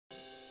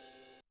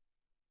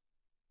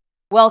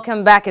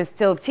Welcome back. It's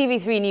still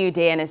TV3 New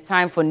Day, and it's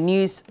time for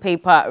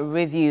newspaper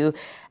review.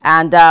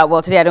 And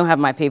well, today I don't have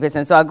my papers,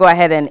 and so I'll go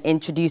ahead and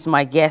introduce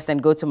my guest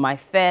and go to my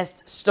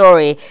first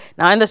story.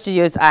 Now, in the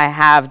studios, I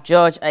have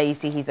George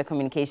Aisi. He's the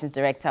communications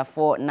director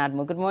for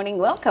NADMO. Good morning.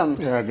 Welcome.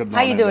 Yeah, good morning. How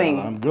are you doing?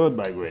 I'm good,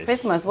 by grace.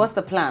 Christmas, what's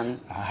the plan?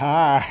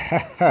 Aha.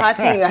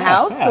 Party in your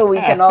house so we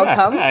can all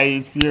come?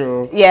 It's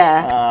you.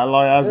 Yeah.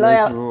 Lawyers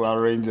will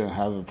arrange and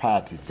have a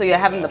party. So you're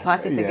having the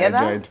party together?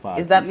 Yeah, joint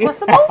party. Is that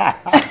possible?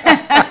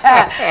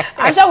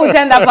 I'm sure we'll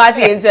turn that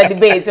party into a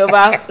debate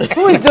over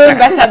who is doing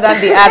better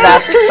than the other.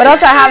 But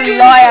also I have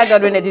lawyer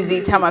Godwin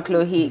Eduzi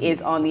Tamaklo. He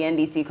is on the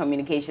NDC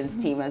communications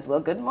team as well.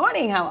 Good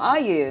morning. How are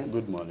you?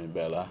 Good morning,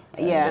 Bella.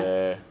 Yeah.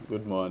 And,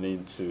 good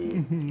morning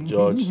to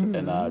George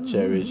and our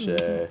cherished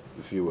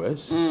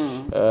viewers.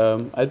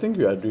 I think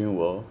you are doing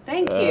well.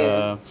 Thank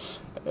you.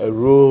 A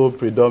role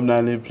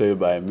predominantly played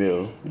by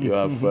male. You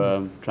have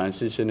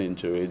transitioned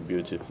into it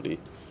beautifully.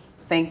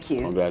 Thank you.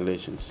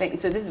 Congratulations.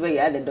 So this is where you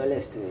add the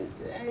dollars to it.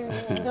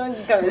 Don't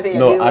come and say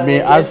No, you're I mean,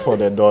 doing as for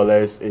the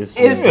dollars, it's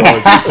with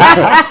George.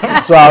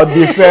 So I'll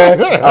defer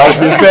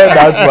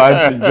that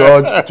one to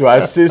George to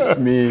assist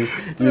me,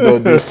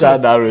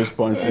 discharge that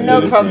responsibility.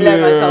 No problem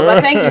at all.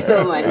 But thank you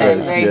so much.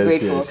 I'm very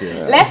grateful.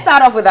 Yes. Let's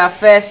start off with our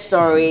first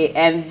story,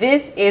 and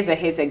this is a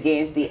hit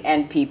against the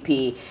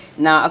NPP.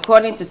 Now,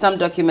 according to some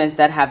documents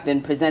that have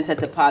been presented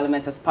to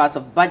Parliament as part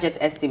of budget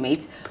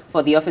estimates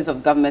for the Office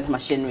of Government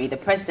Machinery, the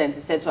President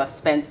is said to have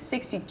spent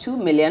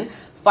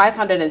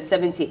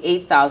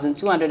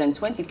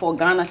 62,578,224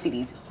 Ghana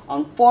cedis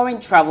on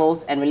foreign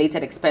travels and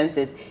related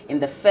expenses in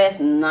the first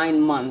 9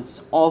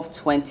 months of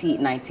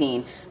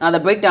 2019. Now, the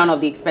breakdown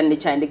of the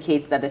expenditure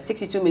indicates that the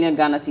 62 million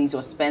Ghana cedis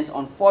was spent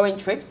on foreign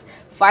trips,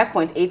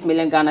 5.8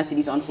 million Ghana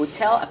cedis on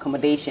hotel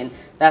accommodation,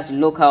 that's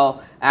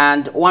local,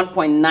 and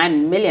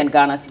 1.9 million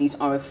Ghana cedis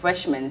on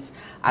refreshments,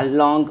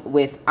 along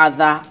with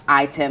other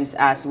items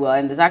as well.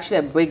 And there's actually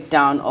a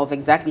breakdown of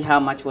exactly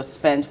how much was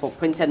spent for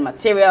printed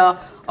material,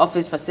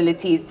 office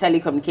facilities,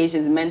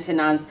 telecommunications,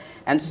 maintenance,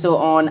 and so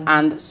on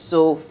and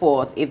so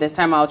forth. If there's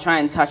time, I'll try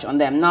and touch on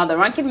them. Now, the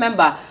ranking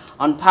member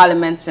on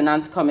Parliament's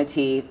Finance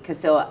Committee,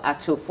 Kasil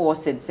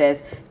Atu-Forsid,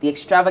 says the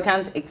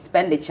extravagant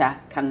expenditure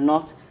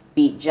cannot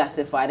be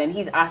justified, and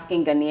he's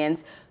asking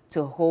Ghanaians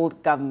to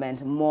hold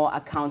government more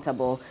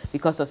accountable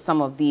because of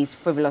some of these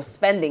frivolous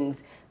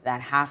spendings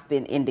that have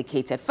been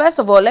indicated. First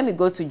of all, let me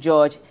go to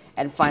George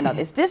and find out,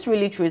 is this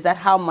really true? Is that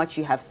how much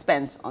you have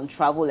spent on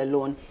travel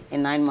alone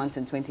in 9 months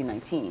in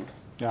 2019?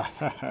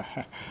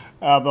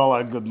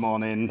 Bella, good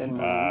morning.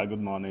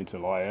 Good morning to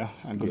lawyer,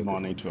 and good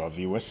morning to our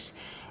viewers.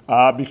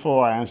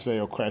 Before I answer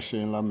your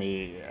question, let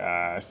me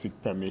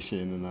seek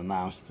permission and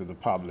announce to the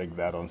public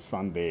that on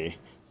Sunday,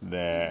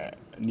 the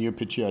New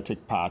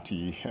Patriotic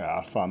Party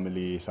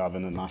family is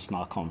having a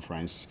national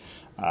conference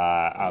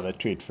at the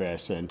Trade Fair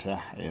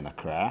Center in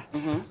Accra.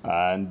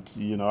 And,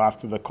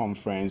 after the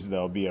conference,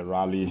 there'll be a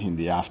rally in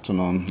the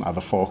afternoon at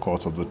the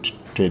forecourt of the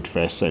Trade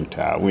Fair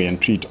Center. We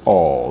entreat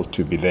all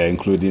to be there,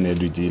 including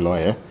Edwiji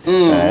lawyer,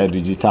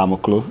 Edwiji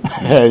Tamaklo,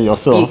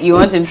 yourself. You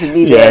want him to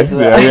be there yes, as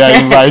well? we are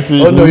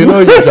inviting Oh,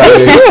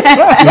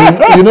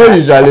 no,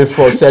 usually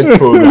for set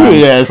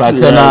programs,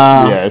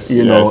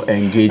 fraternal,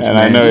 engagement. And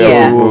I know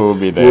Yeah. we will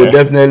be there. We'll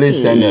definitely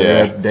send a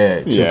rep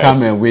there to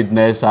come and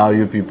witness how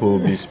you people will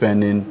be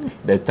spending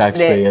the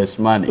taxpayers'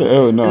 money.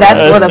 Oh, no.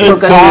 That's what the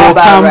focus is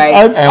about,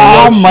 right? It's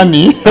our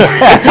money.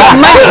 It's your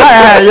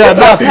money. Yeah,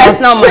 that's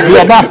personal money.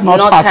 Yeah, that's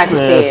not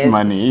taxpayers' taxpayers'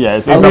 money.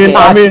 Yes, I it's mean, a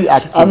party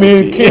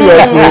activity.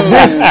 curiously,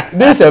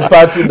 this is a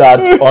party that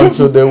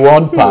until they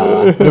won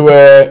power, they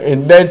were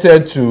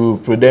indebted to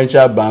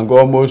Prudential Bank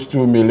almost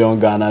 2 million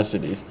Ghana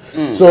cedis.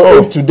 So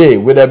if today,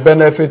 with the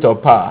benefit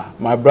of power,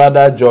 my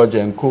brother George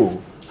and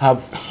co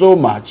have so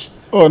much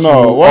to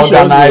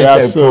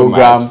organize a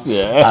program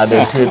at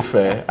the trade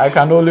fair, I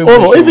can only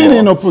wish even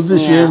in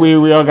opposition, we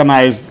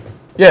organize.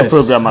 Yes,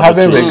 program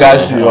having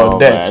regards to your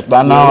debt,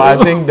 but now I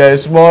think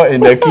there's more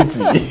in the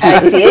kitty. I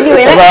see.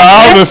 Anyway,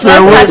 let's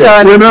touch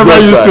on. We never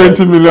used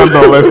 $20 million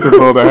to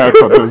build the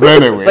headquarters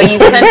anyway. But you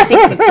spent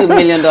 $62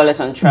 million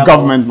on travel.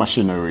 Government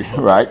machinery,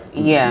 right?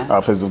 Yeah.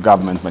 Office of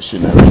Government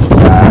Machinery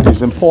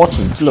is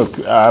important. Look,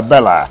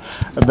 Bella,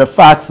 the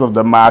facts of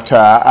the matter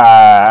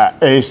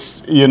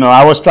is,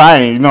 I was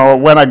trying,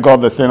 when I got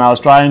the thing, I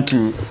was trying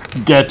to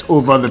get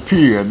over the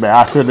period, but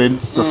I couldn't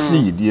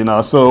succeed,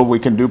 so we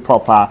can do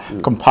proper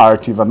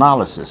comparative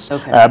analysis.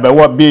 Okay. But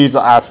what be it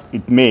as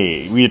it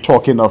may, we're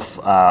talking of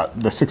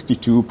the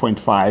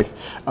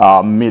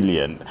 62.5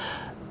 million.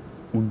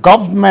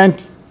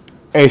 Government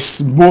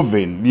is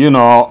moving,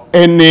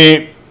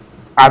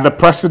 at the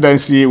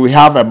presidency, we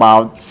have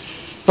about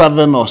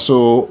 7 or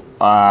so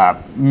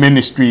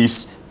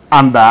ministries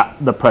under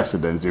the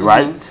presidency,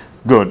 right?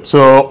 Good.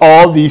 So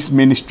all these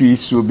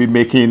ministries will be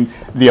making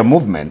their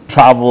movement,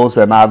 travels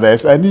and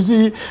others. And you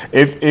see,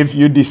 if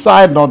you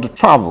decide not to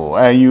travel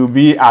and you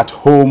be at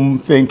home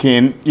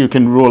thinking you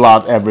can roll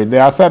out everything,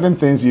 there are certain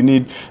things you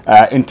need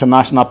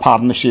international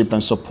partnership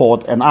and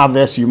support, and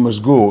others you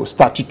must go,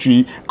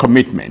 statutory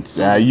commitments,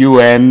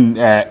 UN,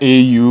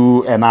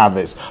 AU and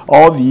others.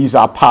 All these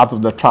are part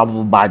of the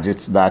travel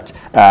budgets that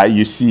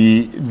you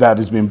see that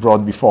has been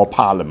brought before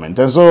Parliament.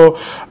 And so,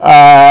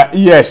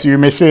 yes, you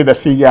may say the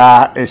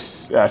figure is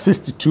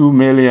 62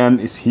 million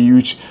is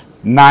huge.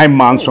 9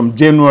 months from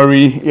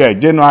January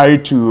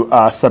to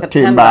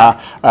September.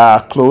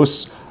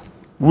 Close.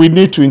 We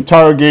need to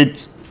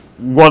interrogate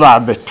what are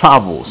the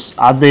travels.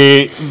 Are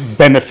they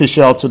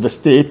beneficial to the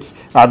state?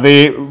 Are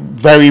they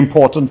very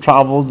important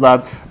travels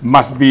that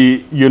must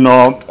be,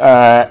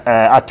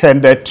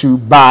 attended to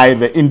by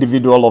the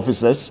individual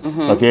officers?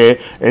 Okay,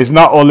 it's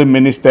not only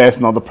ministers,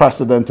 not the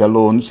president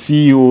alone.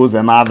 CEOs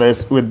and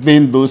others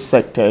within those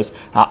sectors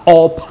are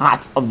all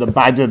part of the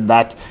budget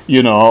that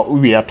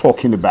we are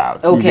talking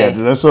about. Okay.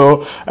 And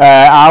so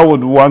I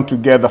would want to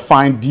get the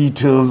fine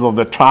details of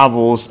the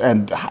travels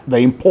and the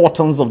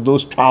importance of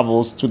those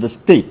travels to the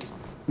state,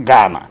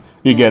 Ghana.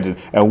 You get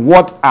it? And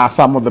what are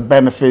some of the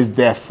benefits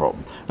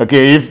therefrom?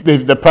 Okay,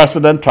 if the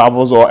president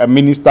travels or a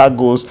minister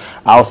goes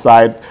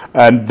outside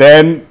and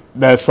then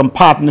there's some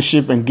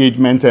partnership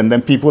engagement and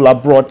then people are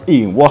brought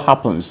in, what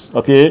happens?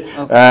 Okay,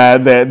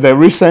 the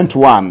recent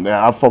one,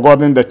 I've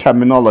forgotten the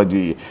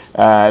terminology,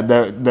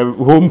 the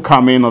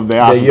homecoming of the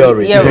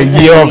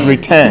year of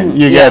return.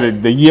 You get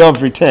it? The year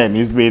of return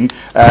has been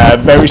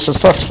very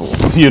successful,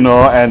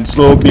 and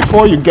so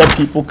before you get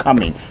people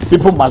coming,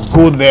 people must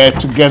go there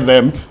to get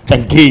them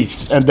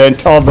engaged and then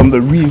tell them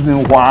the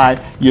reason why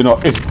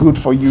it's good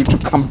for you to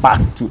come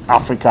back to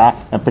Africa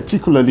and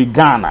particularly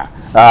Ghana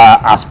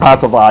as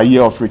part of our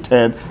year of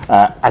return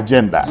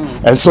agenda.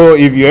 And so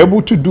if you're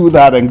able to do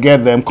that and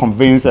get them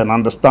convinced and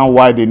understand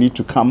why they need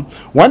to come,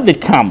 when they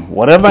come,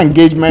 whatever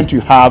engagement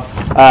you have,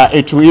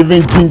 it will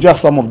even ginger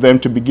some of them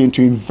to begin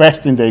to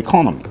invest in the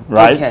economy,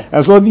 right? Okay.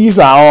 And so these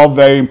are all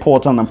very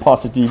important and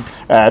positive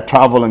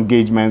travel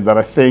engagements that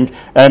I think,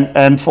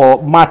 and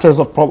for matters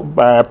of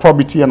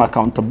probity and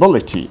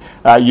accountability,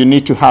 you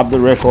need to have the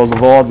records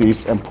of all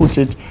this and put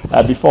it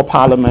before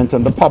Parliament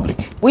and the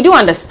public. We do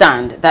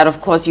understand that,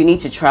 of course, you need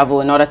to travel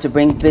in order to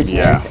bring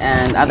business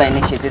and other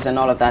initiatives and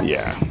all of that.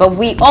 But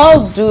we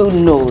all do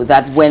know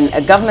that when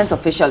a government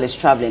official is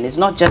traveling, it's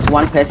not just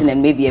one person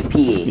and maybe a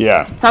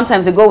PA.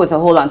 Sometimes they go with a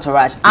whole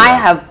entourage. I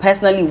have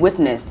personally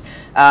witnessed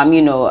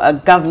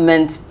a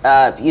government,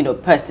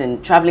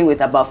 person traveling with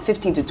about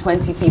 15 to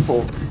 20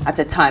 people at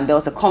a time. There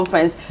was a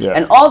conference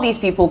and all these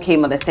people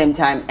came at the same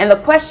time. And the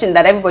question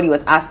that everybody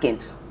was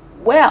asking,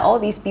 where are all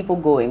these people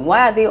going?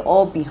 Why are they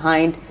all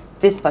behind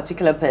this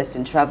particular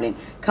person traveling?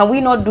 Can we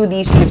not do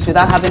these trips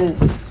without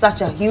having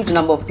such a huge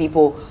number of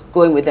people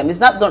going with them? Is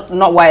that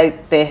not why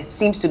there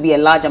seems to be a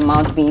large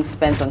amount being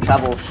spent on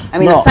travel? I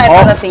mean, aside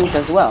other things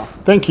as well.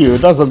 Thank you.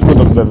 That's a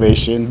good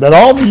observation. But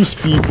all these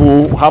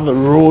people have a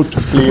role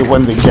to play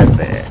when they get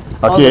there.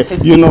 Okay,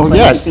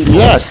 yes,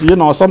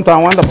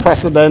 sometimes when the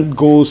president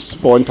goes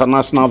for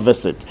international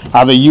visit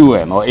at the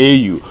UN or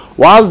AU,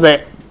 whilst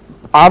the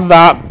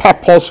other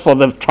purpose for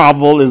the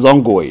travel is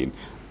ongoing,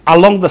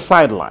 along the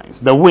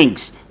sidelines, the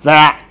wings, there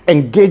are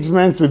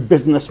engagements with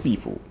business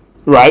people,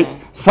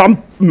 right?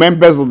 Some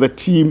members of the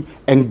team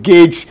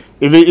engage,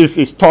 if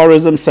it's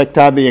tourism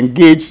sector, they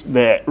engage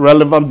the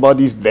relevant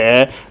bodies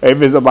there.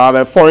 If it's about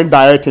the foreign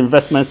direct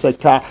investment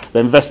sector, the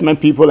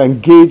investment people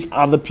engage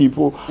other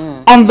people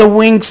on the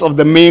wings of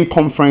the main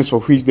conference for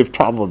which they've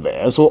traveled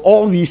there. So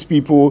all these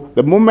people,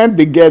 the moment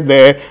they get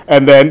there,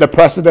 and then the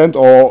president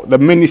or the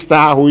minister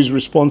who is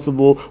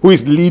responsible, who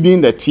is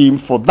leading the team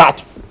for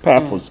that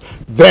purpose,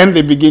 then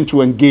they begin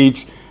to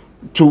engage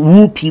to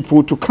woo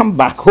people to come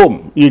back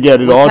home. You get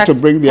it, or to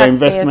bring their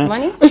investment.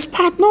 Money? It's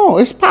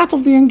part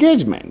of the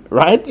engagement,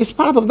 right? It's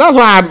part of, that's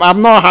why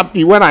I'm not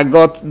happy when I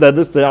got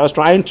this thing. I was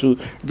trying to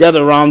get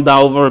around that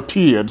over a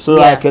period so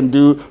I can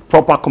do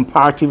proper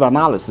comparative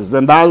analysis,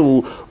 and that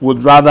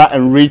would rather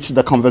enrich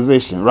the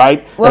conversation,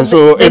 right? Well, and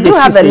so they do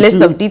have a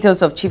list of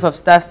details of Chief of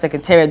Staff,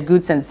 Secretariat,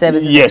 Goods and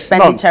Services,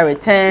 expenditure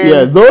returns.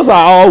 Yes, those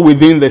are all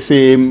within the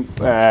same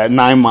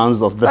 9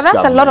 months of this. But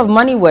that's a lot of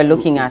money we're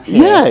looking at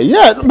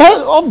here.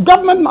 But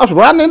government,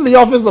 running the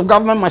office of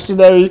government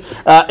machinery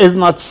is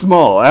not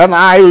small. And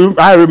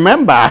I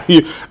remember,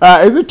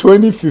 is it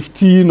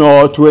 2015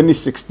 or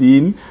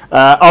 2016,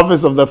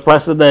 Office of the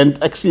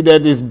President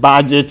exceeded its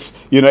budget.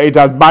 It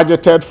has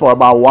budgeted for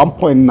about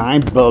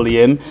 1.9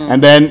 billion,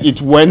 and then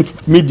it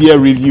went media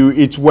review.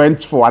 It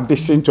went for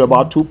addition to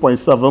about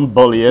 2.7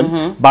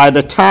 billion. By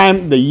the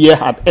time the year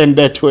had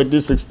ended,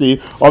 2016,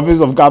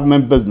 Office of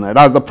Government Business,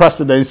 that's the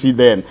presidency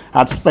then,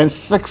 had spent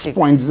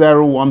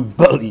 6.01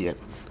 billion.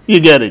 You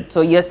get it?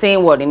 So you're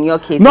saying what in your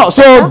case? No,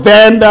 so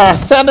then there are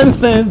certain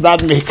things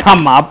that may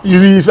come up.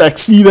 You've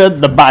exceeded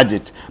the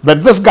budget.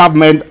 But this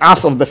government,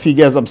 as of the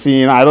figures I'm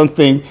seeing, I don't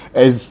think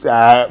has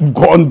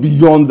gone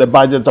beyond the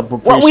budget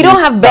appropriation. Well, we don't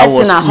have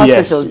beds in our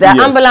hospitals. There are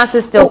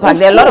ambulances still parked.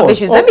 There are a lot of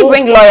issues. Let me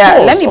bring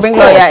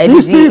lawyer.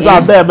 These things are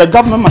there, but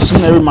government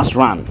machinery must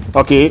run.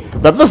 Okay,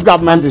 but this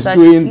government is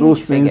doing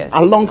those things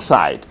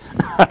alongside.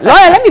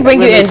 Lawyer, let me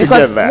bring you in,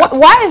 because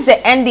why is the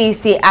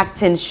NDC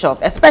acting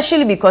shocked?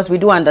 Especially because we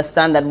do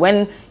understand that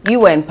when you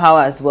were in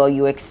power as well,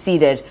 you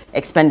exceeded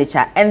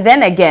expenditure. And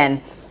then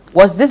again,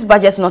 was this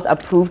budget not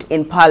approved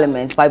in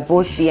Parliament by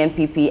both the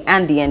NPP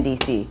and the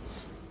NDC?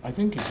 I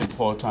think it's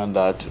important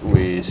that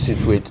we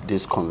situate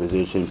this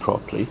conversation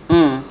properly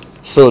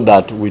so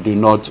that we do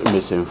not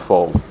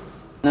misinform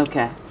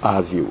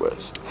our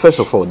viewers. First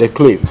of all, the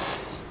claim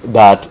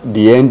that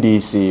the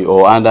NDC,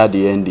 or under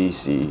the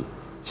NDC,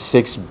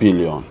 6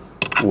 billion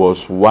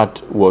was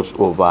what was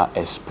over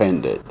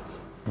expended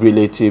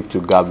relative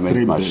to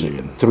government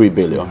machine. 3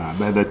 billion. Yeah,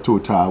 but the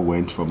total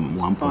went from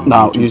 1.9.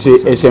 Now, you see,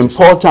 it's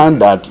important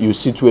that you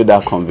situate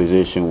that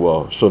conversation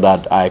well so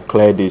that I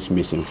clear this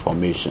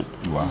misinformation.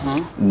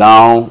 Wow.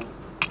 Now,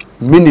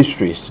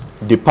 ministries,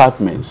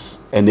 departments,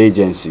 and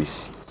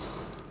agencies,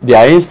 there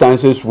are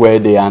instances where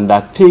they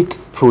undertake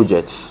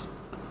projects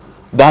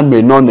that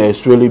may not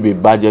necessarily be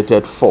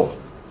budgeted for,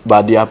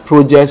 but they are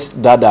projects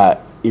that are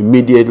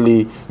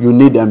immediately, you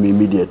need them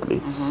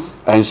immediately.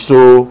 And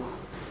so,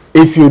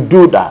 if you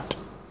do that,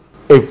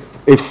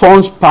 it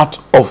forms part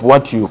of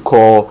what you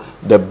call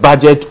the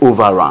budget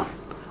overrun.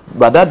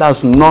 But that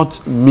does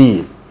not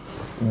mean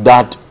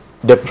that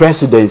the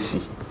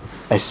presidency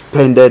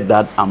expended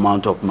that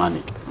amount of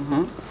money.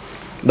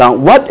 Now,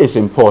 what is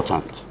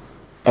important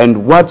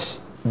and what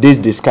this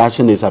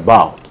discussion is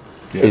about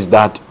is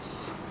that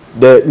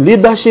the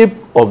leadership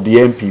of the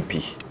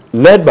NPP,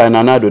 led by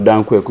Nana Addo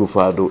Dankwa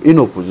Akufo-Addo in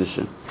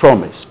opposition,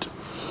 promised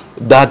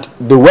that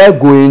they were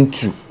going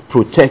to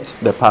protect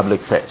the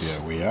public purse.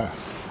 Yeah, we are.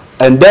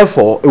 And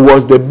therefore, it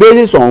was the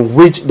basis on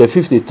which the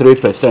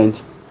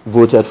 53%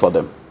 voted for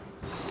them.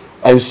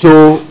 And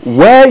so,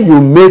 where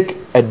you make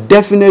a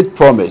definite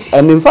promise,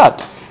 and in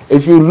fact,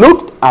 if you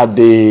look at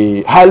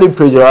the highly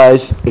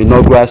plagiarized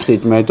inaugural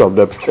statement of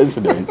the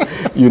president,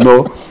 you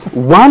know,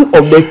 one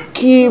of the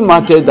key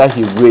matters that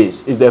he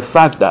raised is the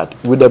fact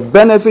that with the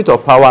benefit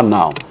of power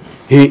now,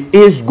 he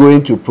is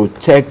going to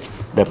protect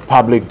the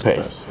public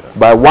purse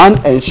by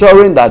one,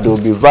 ensuring that there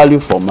will be value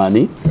for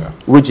money,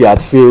 which he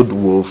had failed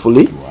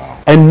woefully,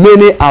 and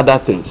many other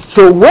things.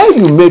 So where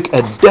you make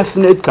a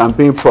definite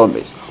campaign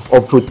promise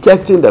of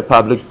protecting the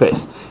public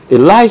purse, it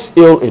lies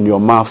ill in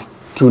your mouth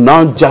to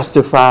now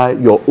justify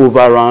your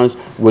overruns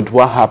with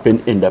what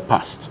happened in the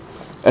past.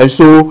 And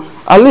so,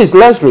 at least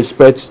let's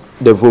respect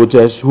the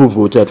voters who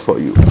voted for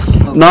you.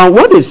 Now,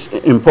 what is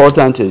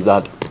important is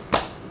that,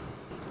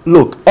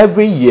 look,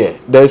 every year,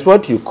 there is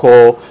what you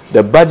call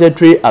the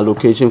budgetary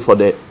allocation for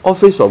the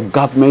Office of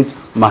Government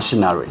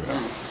Machinery.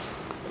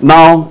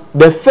 Now,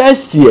 the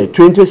first year,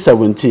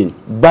 2017,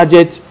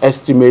 budget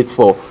estimate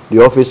for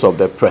the Office of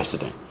the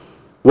President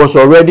was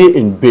already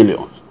in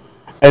billions.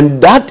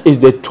 And that is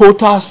the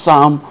total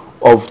sum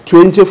of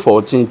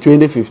 2014,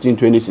 2015,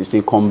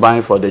 2016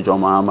 combined for the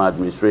John Mahama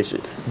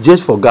administration,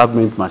 just for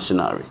government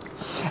machinery.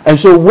 And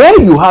so where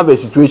you have a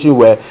situation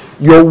where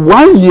your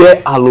 1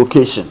 year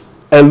allocation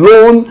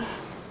alone,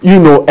 you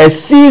know,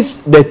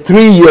 exceeds the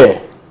 3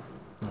 year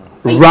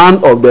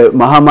run of the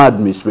Mahama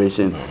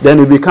administration,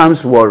 then it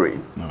becomes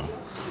worrying.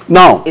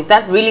 Now, is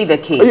that really the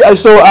case?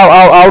 So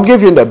I'll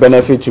give you the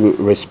benefit to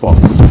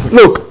respond.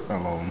 Look,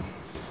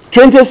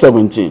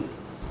 2017,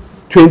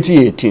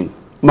 2018,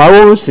 my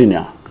own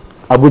senior,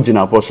 Abu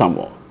Jinapo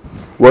Samuel,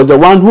 was the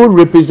one who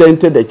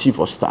represented the Chief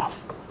of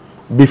Staff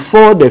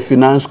before the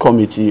Finance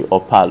Committee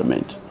of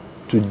Parliament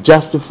to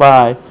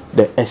justify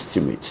the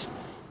estimates.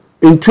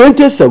 In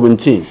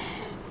 2017,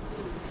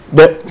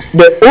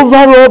 the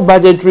overall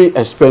budgetary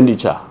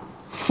expenditure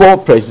for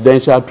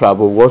presidential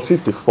travel was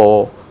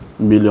 54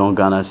 million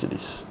Ghana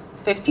cedis.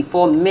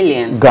 54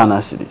 million Ghana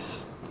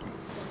cedis.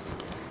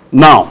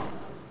 Now,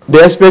 the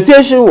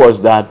expectation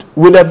was that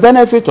with the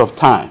benefit of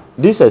time,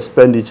 this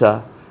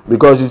expenditure,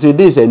 because you see,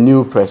 this is a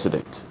new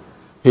president,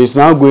 he's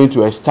now going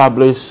to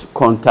establish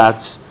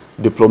contacts,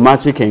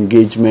 diplomatic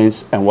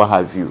engagements, and what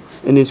have you,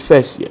 in his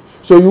first year.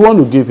 So you want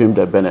to give him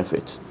the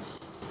benefits.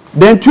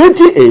 Then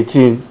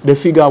 2018, the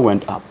figure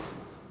went up.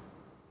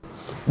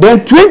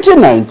 Then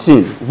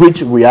 2019,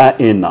 which we are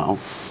in now,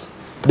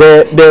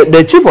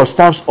 the Chief of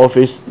Staff's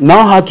office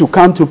now had to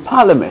come to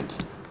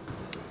Parliament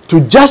to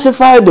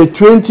justify the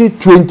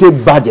 2020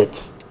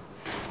 budget.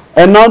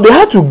 And now they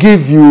had to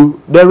give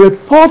you the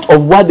report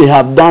of what they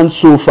have done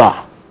so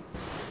far.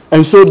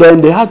 And so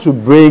then they had to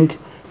bring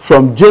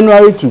from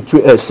January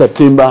to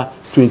September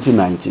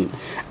 2019.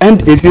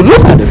 And if you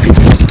look at the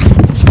figures,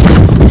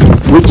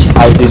 which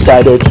I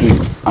decided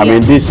to, I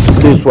mean,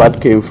 this is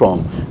what came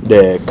from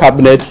the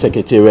Cabinet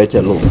Secretariat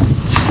alone.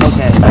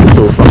 Okay. And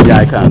so from here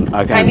I can.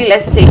 Kindly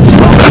let's take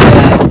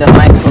the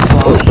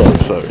microphone. Oh,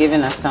 sorry. It's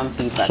giving us some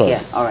feedback. Sorry.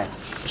 Yeah, all right.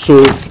 So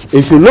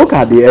if you look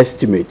at the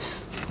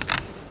estimates,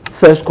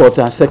 first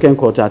quarter, second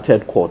quarter,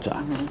 third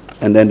quarter,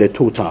 and then the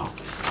total,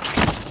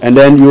 And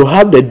then you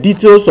have the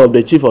details of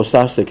the Chief of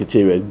Staff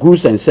Secretariat,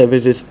 goods and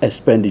services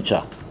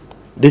expenditure.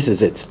 This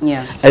is it.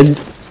 Yeah. And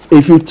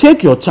if you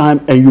take your time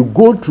and you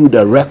go through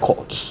the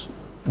records,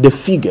 the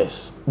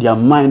figures, they are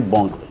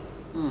mind-boggling.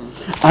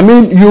 I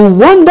mean, you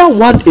wonder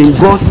what in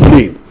God's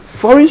name.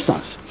 For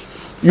instance,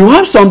 you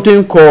have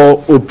something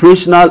called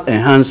operational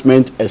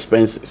enhancement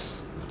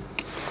expenses.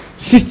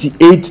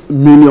 68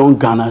 million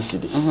Ghana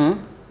cedis.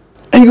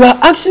 And you are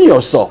asking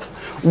yourself,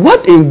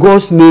 what in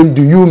God's name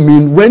do you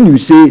mean when you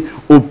say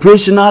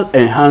operational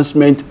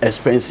enhancement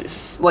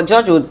expenses? Well,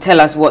 George will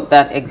tell us what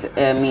that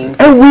means.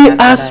 And we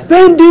are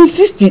spending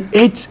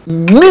 68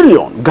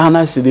 million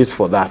Ghana cedis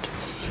for that.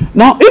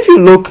 Now, if you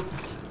look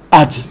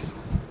at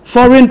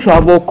foreign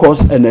travel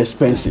costs and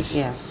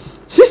expenses,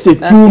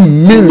 62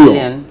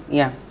 million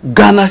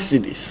Ghana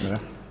cedis. Yeah.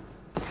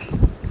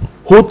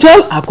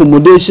 Hotel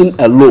accommodation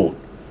alone,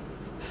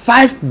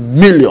 5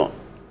 million.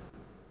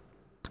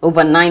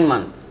 Over 9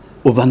 months.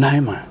 Over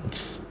 9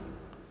 months.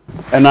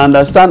 And I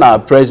understand our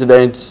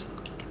president,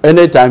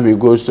 anytime he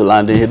goes to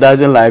London, he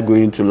doesn't like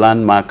going to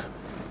Landmark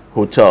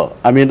Hotel.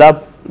 I mean,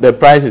 the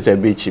price is a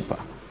bit cheaper.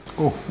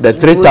 Oh. The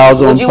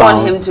 3,000. Would you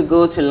want him to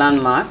go to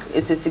Landmark?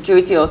 Is his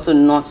security also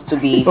not to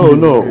be? Oh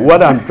no!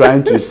 What I'm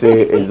trying to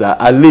say is that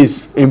at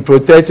least in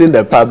protecting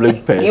the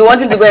public purse, you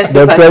wanted to go and see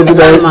the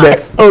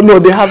president. Oh no,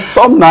 they have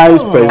some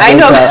nice presidential. I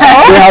know.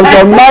 They have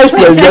some nice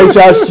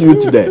presidential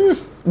suits there.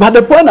 But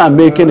the point I'm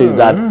making is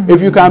that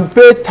if you can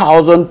pay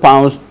 £1,000,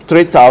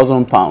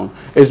 £3,000,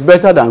 it's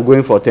better than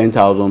going for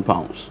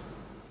 £10,000.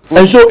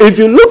 And so if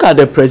you look at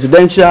the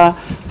presidential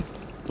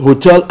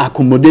hotel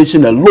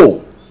accommodation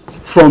alone,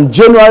 from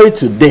January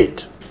to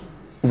date,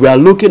 we are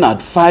looking at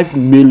 5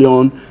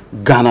 million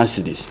Ghana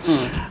cedis.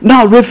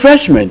 Now,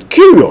 refreshment,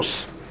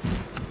 curious.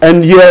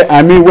 And here,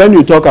 I mean, when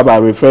you talk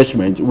about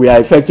refreshment, we are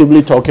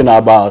effectively talking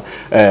about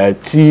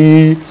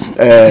tea,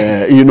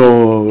 you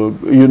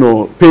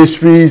know,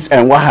 pastries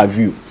and what have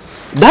you.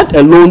 That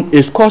alone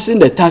is costing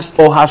the tax,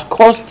 or has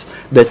cost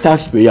the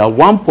taxpayer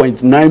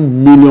 1.9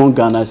 million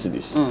Ghana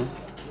cedis.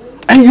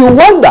 And you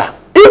wonder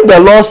if the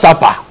Lord's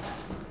Supper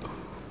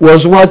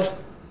was what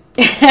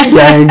they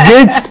are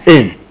engaged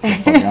in.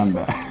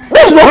 Propaganda.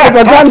 That's not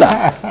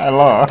propaganda.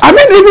 I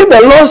mean, even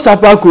the Lord's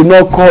Supper could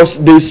not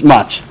cost this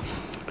much.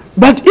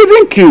 But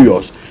even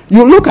curious,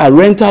 you look at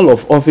rental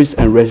of office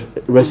and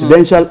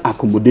residential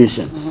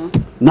accommodation,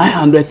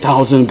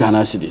 900,000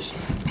 Ghana cedis.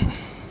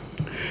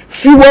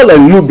 Fuel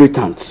and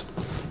lubricants,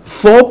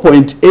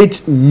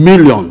 4.8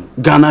 million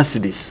Ghana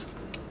cedis.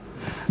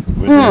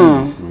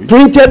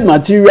 Printed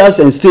materials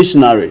and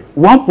stationery,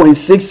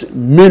 1.6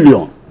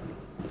 million.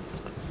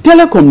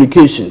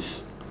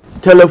 Telecommunications,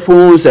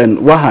 telephones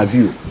and what have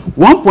you,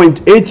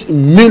 1.8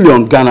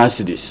 million Ghana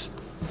cedis.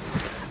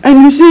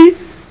 And you see,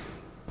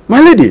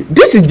 my lady,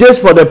 this is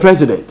just for the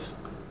president.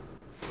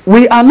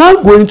 We are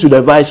now going to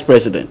the vice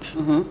president.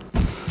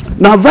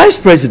 Now, vice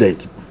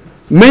president,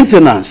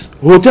 maintenance,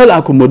 hotel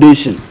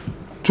accommodation,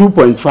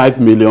 2.5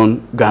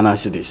 million Ghana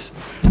cedis.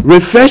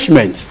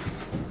 Refreshment,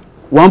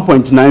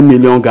 1.9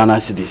 million Ghana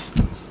cedis.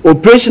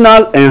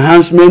 Operational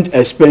enhancement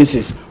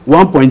expenses,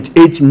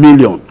 1.8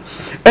 million.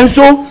 And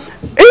so,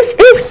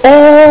 if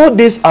all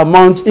this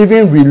amount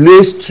even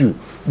relates to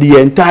the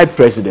entire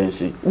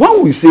presidency,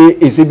 one will say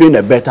it's even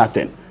a better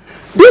thing.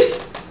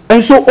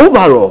 And so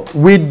overall,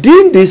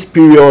 within this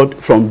period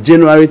from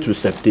January to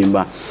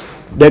September,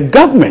 the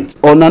government,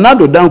 or Nana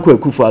Addo Dankwa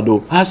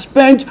Akufo-Addo, has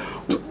spent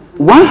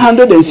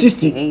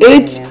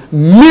 168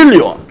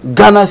 million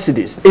Ghana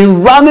cedis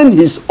in running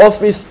his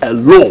office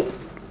alone.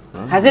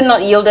 Has it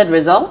not yielded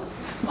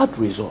results? What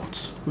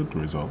results? Good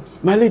results.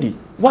 My lady,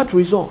 what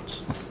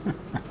results?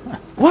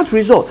 What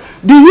results?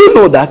 Do you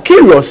know that,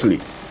 curiously,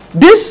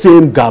 this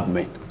same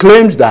government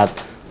claims that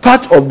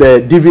part of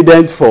the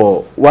dividend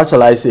for, what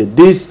shall I say,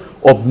 this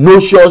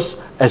obnoxious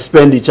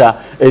expenditure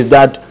is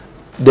that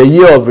the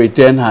year of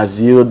return has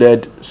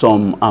yielded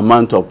some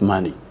amount of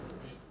money.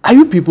 Are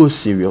you people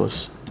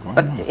serious?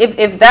 But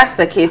if that's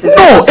the case, no,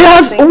 it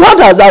has, what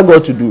has that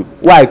got to do?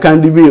 Why?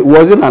 Cardi B,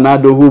 was it Nana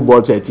Addo who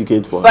bought a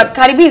ticket for But her?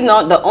 Cardi B is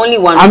not the only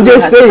one I'm who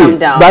just has saying, come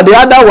down. but the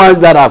other ones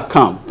that have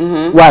come,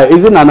 why?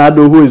 Is it Nana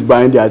Addo who is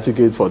buying their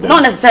ticket for them?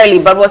 Not necessarily,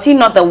 but was he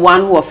not the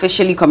one who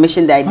officially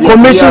commissioned the idea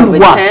Commissioned of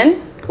what?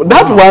 return?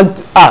 That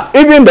one,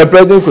 even the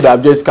president could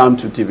have just come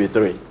to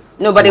TV3.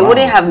 No, but it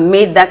wouldn't have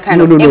made that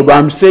kind of No, impact. but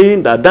I'm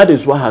saying that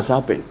is what has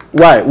happened.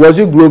 Why? Was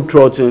it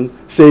globetrotting,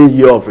 saying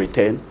year of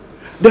return?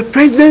 The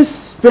president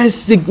spent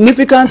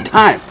significant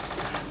time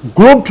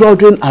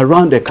globetrotting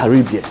around the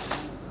Caribbean.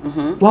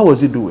 What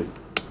was he doing?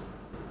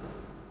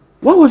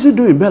 What was he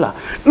doing, Bella?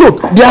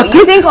 Look,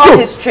 you think all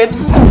his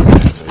trips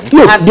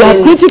have there are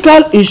been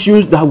critical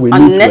issues that we need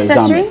to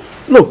unnecessary? examine.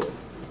 Look,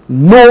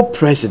 no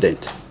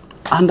president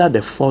under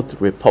the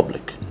Fourth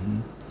Republic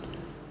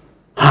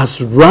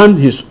has run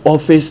his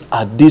office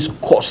at this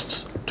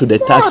cost to the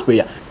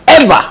taxpayer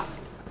ever.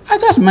 I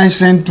just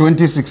mentioned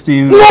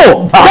 2016.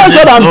 No, that's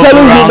what I'm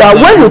telling you, that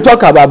when you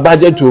talk about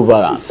budget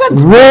overrun,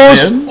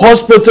 roads,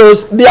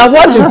 hospitals, they are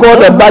what you call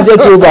the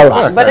budget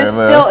overrun. But it's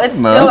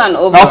still an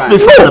overrun.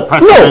 No,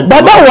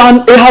 but that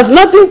one, it has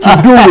nothing to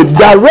do with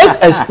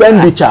direct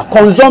expenditure,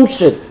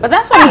 consumption. But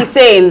that's what he's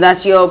saying,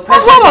 that your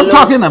what I'm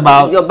talking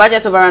about. Your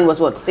budget overrun was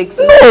what, 6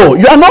 years? No,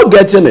 you are not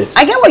getting it.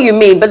 I get what you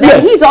mean, but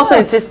then he's also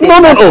insisting. No.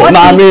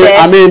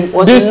 I mean,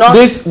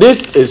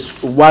 this is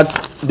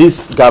what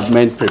this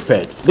government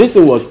prepared. This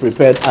thing was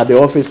prepared at the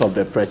office of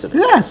the president.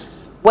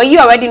 Yes. Were you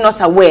already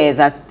not aware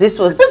that this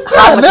was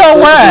how much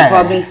it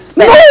probably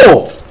spent?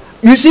 No.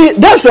 You see,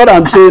 that's what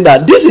I'm saying,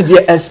 that this is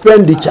the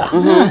expenditure.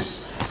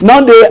 Yes.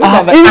 Now they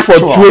are in for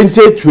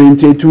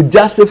 2020 to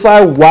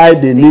justify why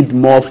they need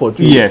more for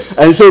 2020. Yes.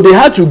 And so they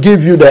had to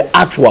give you the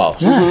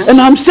actuals. Yes.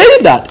 And I'm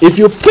saying that if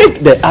you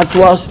pick the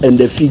actuals and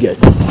the figures,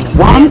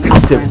 one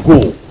at a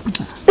go,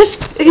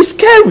 it's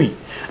scary.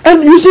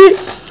 And you see,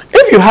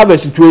 if you have a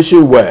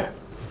situation where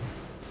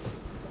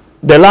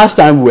the last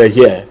time we were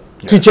here,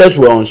 teachers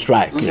were on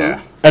strike,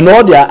 and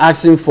all they are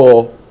asking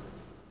for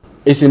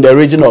is in the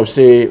region of,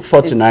 say,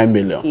 49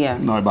 million. Yeah.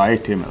 No, about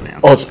 80 million.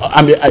 Or,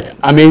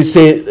 I mean,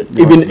 say,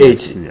 even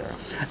 80. Yeah.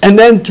 And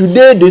then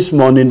today, this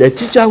morning, the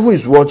teacher who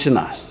is watching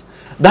us,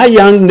 that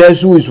young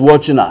nurse who is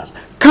watching us,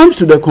 comes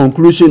to the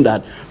conclusion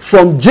that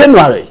from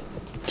January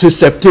to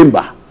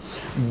September,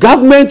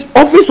 government,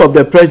 office of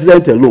the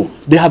president alone,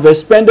 they have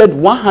expended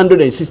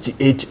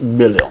 168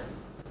 million.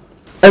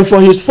 And for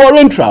his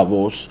foreign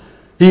travels,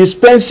 he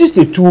spent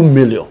 62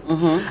 million.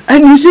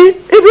 And you see,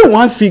 even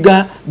one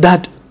figure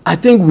that I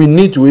think we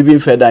need to even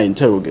further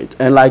interrogate,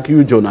 and like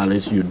you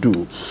journalists, you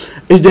do,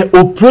 is the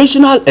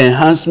operational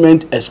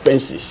enhancement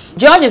expenses.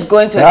 George is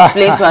going to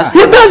explain to us. He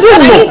doesn't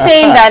know. Are you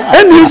saying that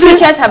And you see,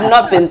 teachers have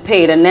not been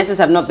paid and nurses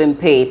have not been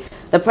paid?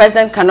 The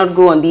president cannot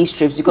go on these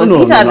trips because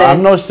these are the...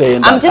 I'm not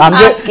saying that. I'm just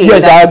asking.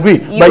 Yes, I agree.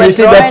 But you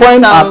see,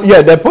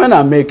 the point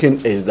I'm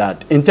making is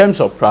that in terms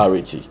of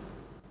priority,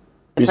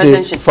 you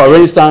see, for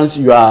instance,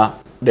 you are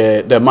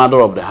the mother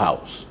of the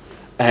house,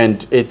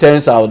 and it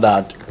turns out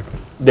that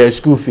the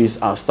school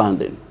fees are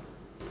standing.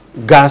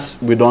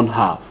 Gas we don't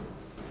have.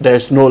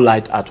 There's no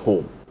light at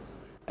home.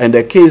 And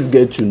the kids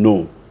get to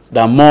know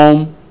that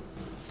mom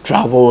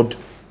traveled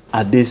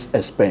at this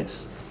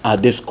expense,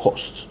 at this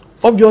cost.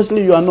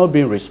 Obviously, you are not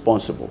being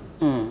responsible.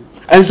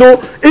 And so,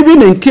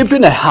 even in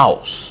keeping a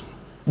house,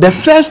 the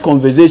first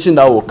conversation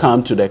that will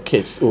come to the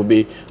kids will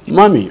be,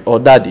 mommy or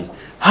daddy,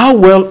 how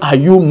well are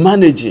you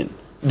managing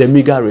the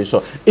meager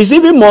resource? It's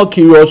even more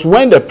curious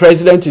when the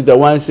president is the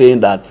one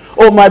saying that,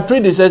 oh, my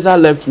predecessor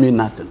left me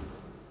nothing.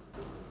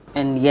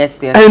 And yes,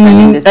 they are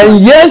spending this and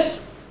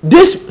yes,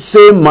 this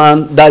same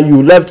man that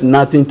you left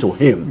nothing to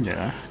him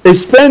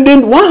is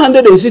spending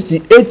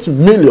 168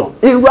 million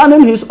in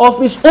running his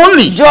office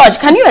only. George,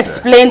 can you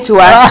explain to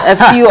us a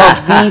few of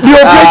these?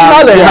 The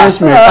operational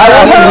enhancement. I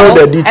want to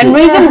know the details. And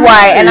reason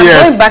why, and I'm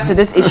going back to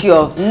this issue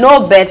of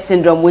no bed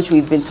syndrome, which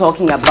we've been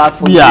talking about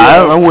for years.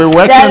 Yeah, we're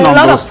working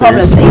on those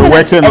things. We're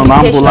working on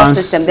ambulance.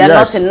 System. There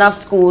are not enough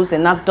schools,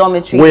 enough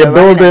dormitories. We're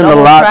building a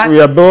lot.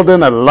 We are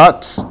building a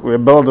lot. We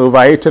built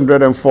over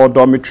 804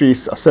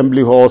 dormitories,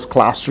 assembly halls,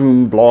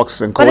 classroom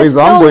blocks, and but it's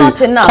still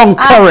not enough.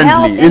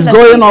 Concurrently, it's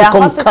going on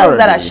concurrently. Hospitals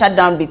that are shut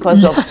down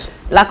because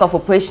of lack of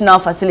operational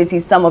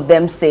facilities, some of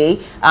them say,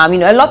 you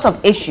know, a lot of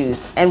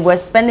issues, and we're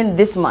spending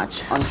this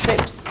much on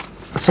trips.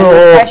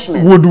 So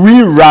would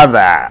we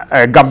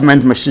rather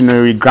government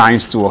machinery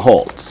grinds to a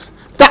halt?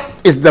 That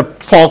is the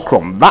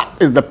fulcrum,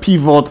 that is the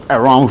pivot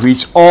around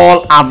which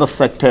all other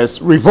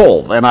sectors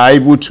revolve and are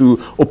able to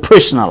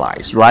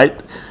operationalize,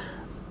 right?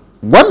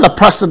 When the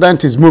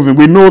president is moving,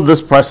 we know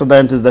this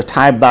president is the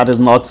type that is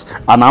not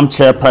an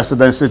armchair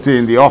president sitting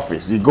in the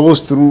office. He goes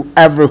through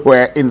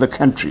everywhere in the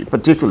country,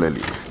 particularly.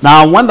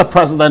 Now, when the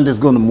president is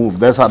going to move,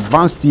 there's an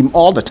advanced team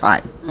all the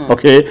time,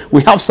 okay?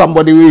 We have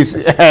somebody who is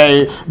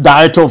a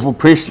director of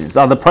operations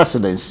at the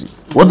presidency.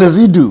 What does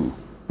he do?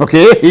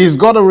 Okay, he's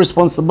got a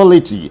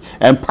responsibility,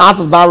 and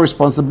part of that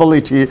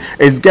responsibility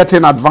is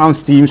getting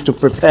advanced teams to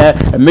prepare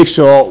and make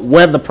sure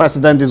where the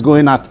president is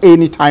going at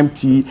any time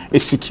T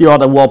is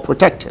secured and well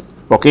protected.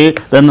 Okay,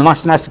 then the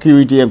national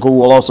security and co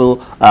will also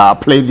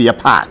play their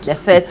part. The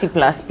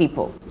 30+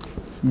 people.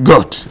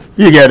 Good,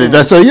 you get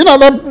it. So you know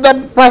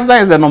the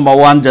president is the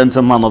 #1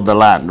 gentleman of the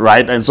land,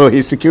 right? And so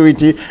his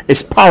security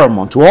is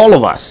paramount to all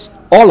of us.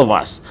 All of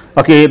us.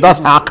 Okay, that's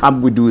how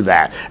come we do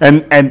that.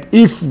 And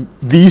if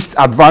these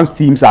advanced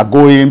teams are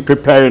going,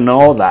 preparing and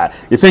all that,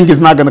 you think it's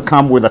not going to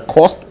come with a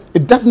cost?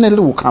 It definitely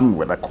will come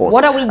with a cost.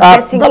 What are we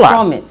getting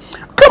from it?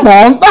 Come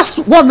on, that's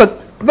what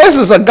this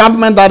is a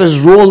government that has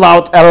rolled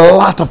out a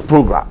lot of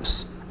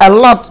programs. A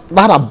lot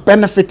that are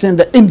benefiting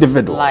the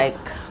individual. Like?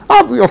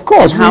 Of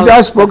course, we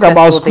just spoke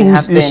about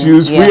schools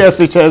issues. Free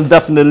SHS,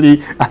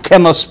 definitely, I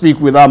cannot speak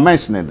without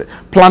mentioning it.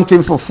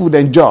 Planting for food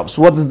and jobs.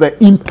 What is the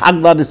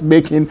impact that is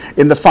making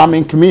in the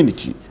farming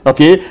community?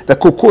 Okay, the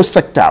cocoa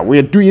sector.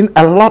 We're doing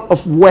a lot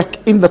of work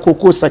in the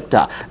cocoa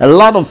sector.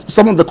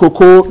 Some of the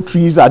cocoa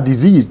trees are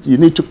diseased. You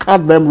need to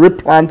cut them,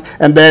 replant,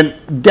 and then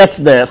get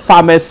the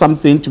farmers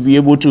something to be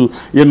able to,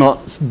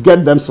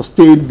 get them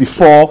sustained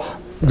before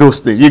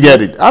those things. You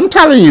get it? I'm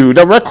telling you,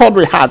 the record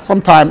we had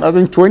sometime, I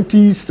think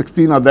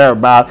 2016 or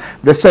thereabout,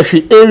 the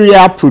Sefi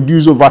area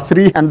produced over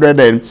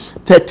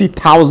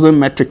 330,000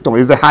 metric tons.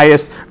 It's the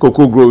highest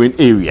cocoa growing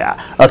area.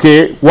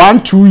 Okay,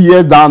 1-2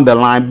 years down the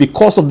line,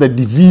 because of the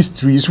diseased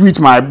trees, which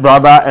my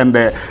brother and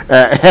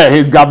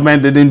his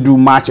government didn't do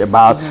much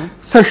about,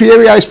 Sefi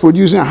area is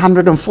producing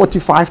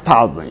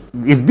 145,000.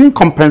 It's being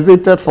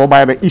compensated for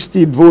by the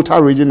Eastern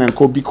Volta region and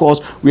co,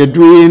 because we are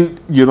doing,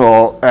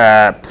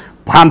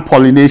 hand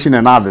pollination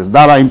and others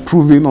that are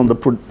improving on the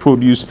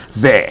produce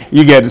there.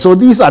 You get it? So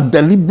these are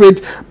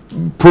deliberate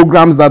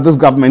programs that this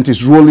government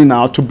is rolling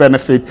out to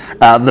benefit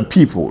the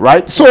people,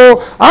 right?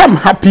 So I'm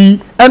happy.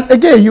 And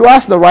again, you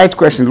asked the right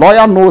question.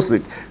 Lawyer knows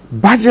it.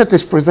 Budget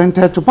is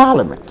presented to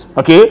Parliament,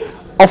 okay?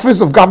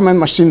 Office of Government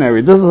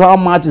Machinery, this is how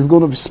much is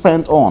going to be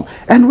spent on.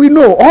 And we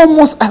know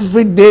almost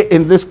every day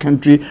in this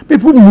country,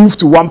 people move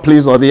to one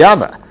place or the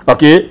other,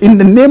 okay, in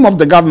the name of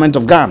the government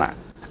of Ghana.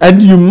 And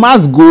you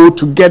must go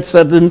to get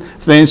certain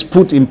things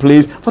put in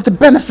place for the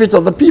benefit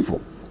of the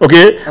people.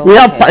 Okay? We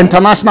have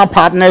international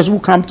partners who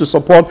come to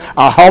support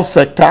our health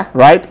sector,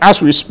 right? As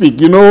we speak,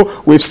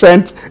 we've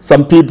sent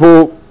some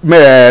people,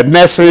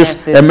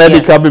 nurses and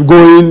medical people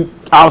going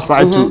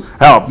outside to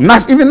help.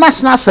 Even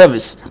national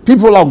service.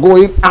 People are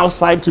going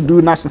outside to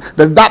do national.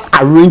 There's that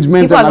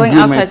arrangement. People are going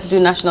outside to do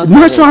national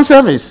service. National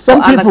service.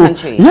 Some people.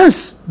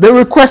 Yes, they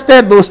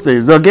requested those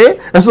things. Okay,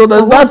 and so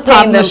there's that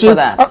partnership.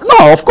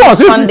 No, of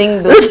course.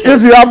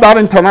 If you have that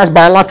international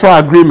bilateral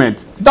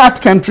agreement, that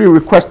country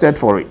requested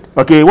for it.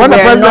 Okay, so when the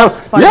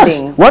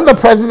president, when the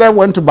president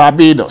went to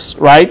Barbados,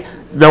 right?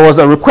 There was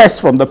a request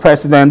from the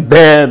president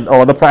there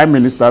or the prime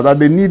minister that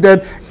they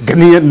needed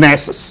Ghanaian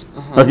nurses.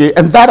 Okay,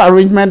 and that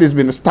arrangement has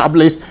been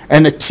established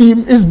and a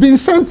team is being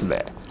sent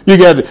there. You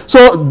get it?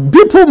 So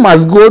people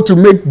must go to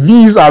make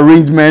these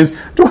arrangements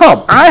to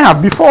help. I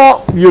have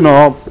before,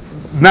 now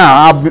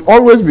I've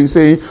always been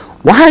saying,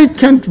 why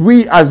can't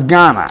we as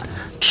Ghana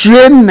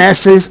train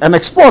nurses and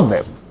export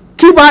them?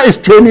 Cuba is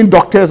training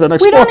doctors and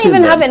exporting them. We don't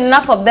even have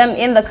enough of them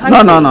in the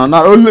country. No.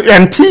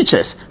 And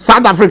teachers.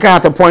 South Africa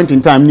at a point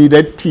in time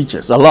needed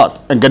teachers a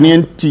lot. And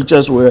Ghanaian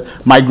teachers were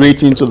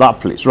migrating to that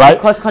place, right?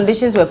 Because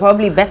conditions were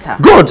probably better.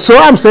 Good. So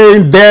I'm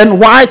saying then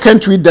why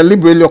can't we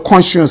deliberately or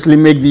consciously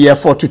make the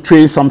effort to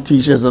train some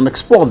teachers and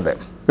export them?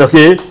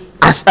 Okay?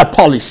 As a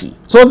policy.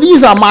 So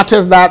these are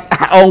matters that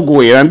are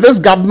ongoing, and this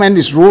government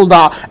has rolled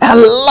out a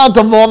lot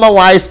of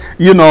otherwise,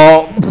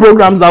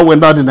 programs that were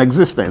not in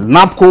existence.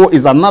 NAPCO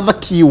is another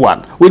key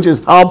one, which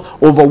has helped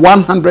over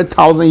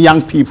 100,000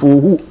 young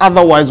people who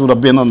otherwise would have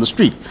been on the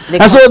street.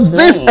 And so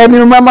and you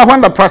remember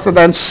when the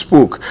president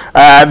spoke,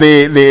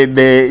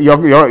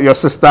 your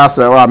sister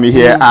Sawami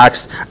here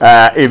asked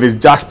if it's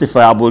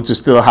justifiable to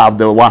still have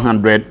the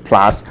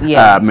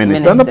 100+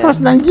 minister. And the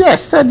president,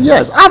 said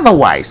yes.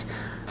 Otherwise,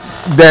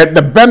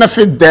 the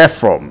benefit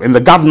therefrom in the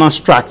governance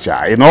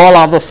structure in all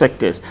other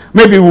sectors,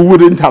 maybe we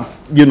wouldn't have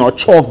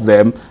chalked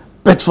them,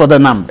 but for the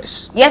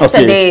numbers.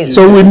 Yesterday, okay.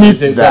 So we need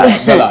that. We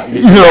need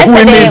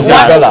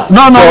that.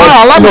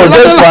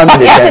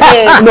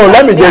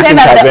 Let me just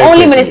intervene. The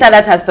only minister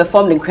that has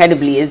performed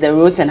incredibly is the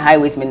Roads and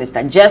Highways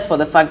minister, just for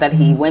the fact that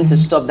he went to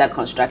stop that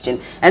construction.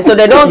 And so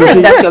they don't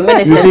think that your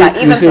ministers are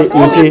even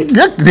performing.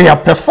 They are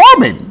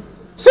performing.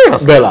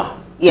 Seriously. Bella.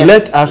 Yes.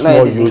 Let us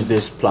not use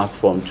this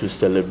platform to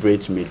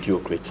celebrate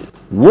mediocrity.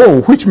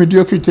 Whoa, which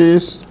mediocrity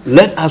is?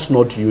 Let us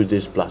not use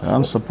this platform.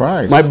 I'm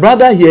surprised. My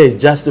brother here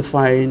is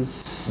justifying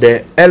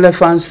the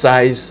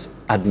elephant-sized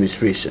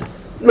administration.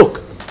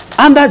 Look,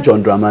 under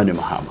John Dramani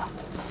Mahama,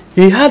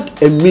 he had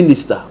a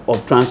minister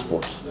of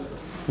transport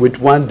with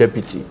one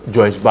deputy,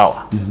 Joyce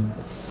Bauer.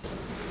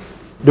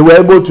 They were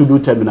able to do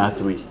Terminal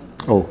 3.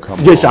 Oh, come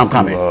yes, I'm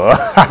coming.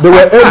 They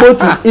were able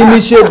to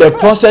initiate the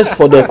process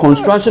for the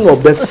construction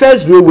of the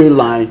first railway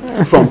line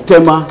from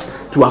Tema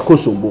to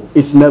Akosombo.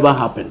 It's never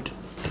happened.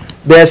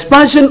 The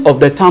expansion of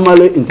the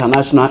Tamale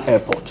International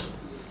Airport.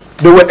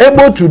 They were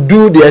able to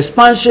do the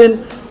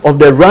expansion of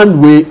the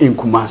runway in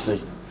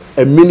Kumasi.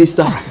 A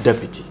minister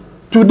deputy.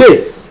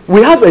 Today,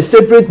 we have a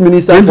separate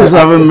minister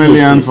 27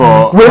 million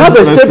for... We have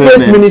a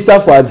separate minister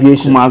for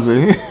aviation.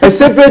 Kumasi. A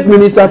separate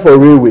minister for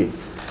railway.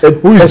 A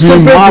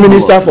separate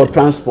minister for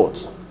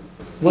transport.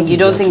 You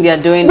don't think they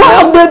are doing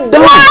well? What have they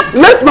done? What?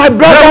 Let my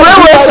brother... The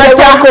railway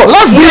sector.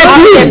 Let's get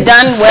they've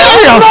done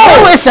well.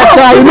 Railway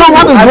sector. You know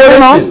what is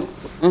going on?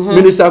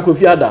 Minister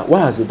Kofi Adda,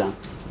 what has he done?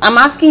 I'm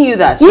asking you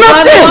that. Nothing. You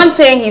are the one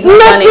saying he's not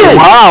done it.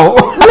 Wow.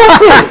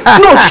 Nothing.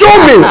 No, show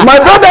me.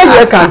 My brother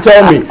here can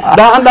tell me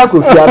that under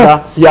Kofi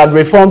Adda, he had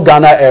reformed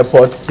Ghana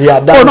Airport. He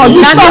had done... Oh, no,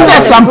 you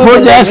started some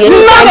projects.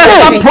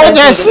 Nothing.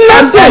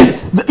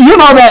 You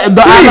know, I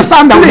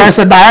understand that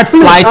there's a direct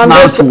flight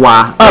now to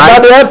Wa.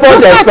 But the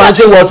airport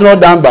expansion was not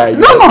done by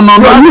you. No.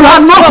 You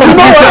have not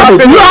completed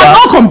it. You have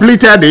not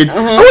completed it.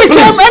 We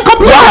came and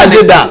completed Why has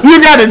it done? You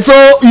get it. So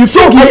you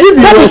think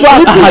that is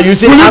why you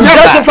see, I'm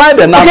justifying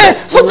the numbers. Okay,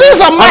 so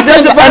these are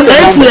matters and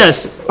 8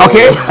 years.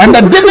 Okay, and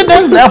the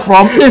dividends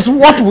therefrom is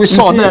what we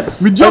saw. The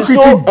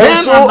mediocrity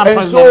then under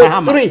President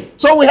Mahama.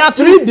 So we had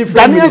three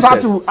different. Ghanaians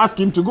had to ask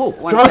him to go.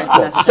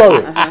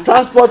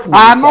 Transport.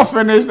 I am not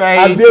finished.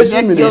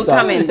 Aviation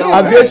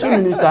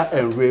minister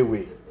and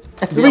railway.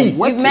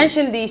 You've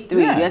mentioned these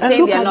three. You're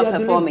saying they are not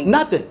performing.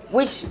 Nothing.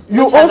 Which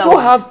you also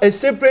have a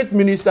separate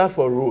minister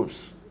for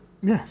roads.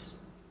 Yes.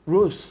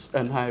 Roads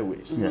and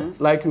highways.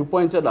 Like you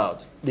pointed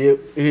out,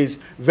 his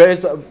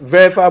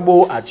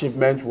verifiable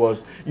achievement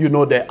was,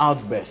 the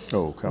outburst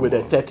with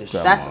the Turkish.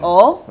 That's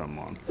all? Come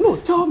on. No,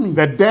 tell me.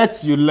 The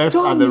debts you left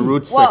at the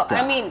road sector.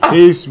 I mean,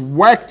 he's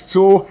worked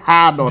so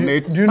hard on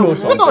it. Do you know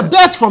something? No,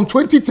 debt from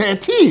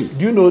 2013.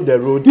 Do you know the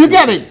road? You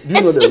get it? Do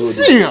you know the road? It's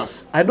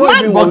serious. I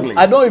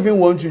don't even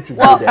want you to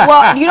go there.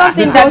 Well, you don't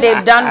think that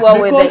they've done well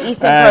with the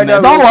Eastern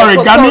Corridor? Don't worry,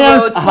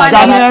 Ghanaians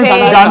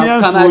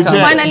will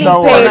judge. Finally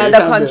paid the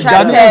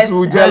contractors. Ghanaians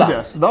will judge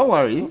us. Don't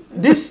worry.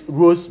 This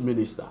roads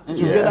minister,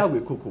 together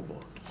with Kokobo,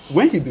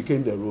 when he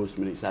became the roads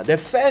minister, the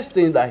first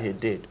thing that he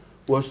did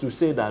was to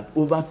say that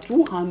over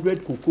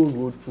 200 Cocoa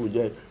Road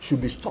projects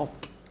should be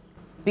stopped.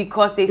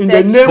 Because they in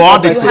said the name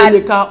of a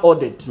clinical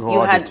audit.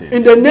 You had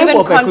in the name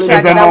of a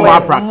contracts that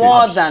were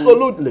more than.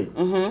 Absolutely.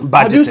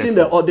 Have you seen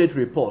the audit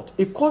report?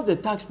 It cost the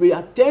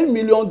taxpayer 10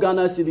 million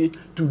Ghana cedis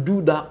to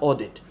do that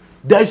audit.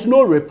 There is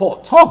no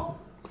report. Oh.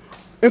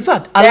 In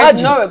fact,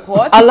 There's no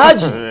report.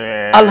 Alhaji.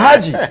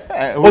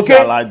 Okay.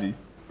 Alhaji?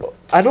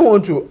 I don't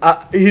want to.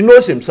 He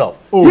knows himself.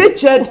 He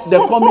chaired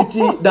the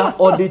committee that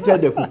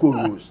audited the Cocoa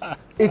rules.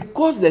 It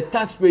cost the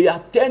taxpayer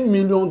 10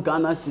 million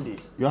Ghana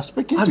cedis. You are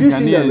speaking Have to you Ghanaians.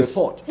 seen the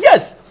report?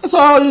 Yes.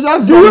 So you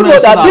just do you know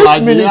that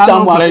this minister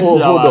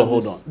Mwako,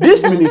 hold on.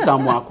 This minister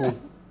Mwako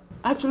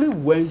actually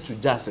went to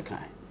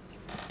Jasikai.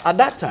 At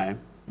that time,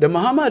 the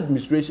Mahama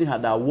administration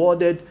had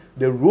awarded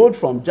the road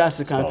from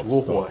Jasikai to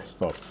Hohoe.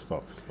 Stop.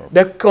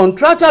 The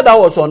contractor that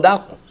was on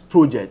that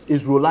project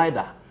is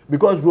Rolida,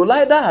 because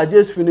Rolida had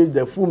just finished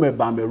the Fume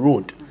Bame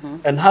road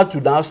and had to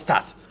now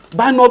start.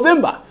 By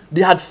November,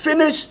 they had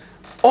finished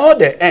all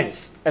the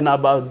ends and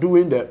about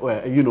doing the,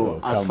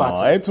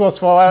 asphalt. It was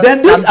for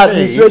then this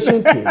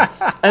administration came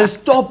and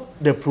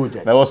stopped the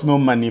project. There was no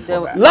money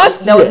for that.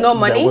 Last year, there was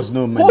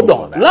no money. Hold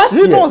on. Last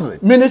year,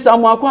 Minister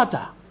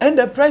Mwakwata and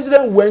the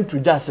president went to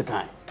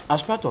Jasikai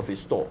as part of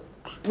his tour.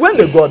 When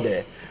they got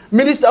there,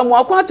 Minister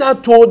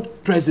Mwakwata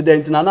told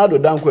President Nana Addo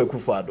Dankwa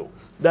Akufo-Addo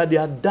that they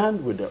are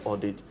done with the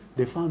audit.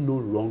 They found no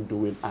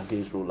wrongdoing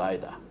against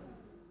Rolida.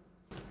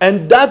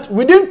 And that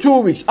within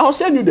 2 weeks, I'll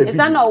send you the video. Is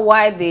that not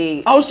why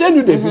they... I'll send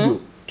you the video.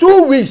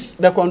 2 weeks,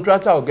 the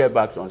contractor will get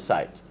back on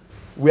site.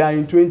 We are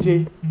in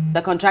 20...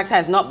 The contractor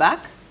is not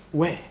back?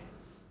 Where?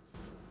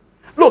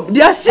 Look,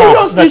 there are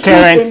serious issues in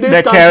this country.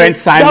 The current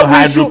Sino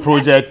Hydro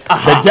project, the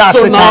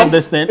Jasikai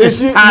understand, is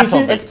part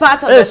of it. It's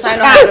part of the Sino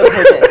Hydro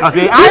project.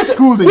 Okay, I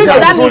schooled in Jasikai. So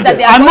that means that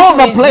they are I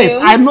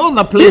know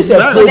the place. So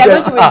they're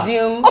going to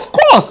resume of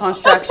course,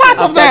 construction. that's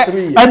part of that.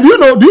 And do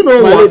you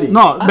know what?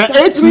 No, the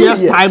 8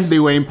 years time they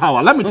were in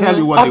power. Let me tell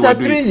you what they were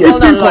doing.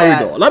 Eastern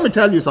Corridor. Let me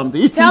tell you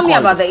something. Tell me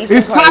about the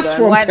Eastern Corridor. It starts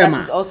from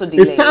Tema.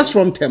 It starts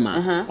from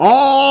Tema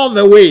all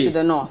the way to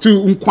the north,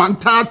 to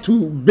Nkwanta, to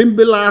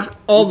Bimbila,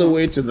 all the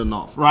way to the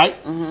north, right?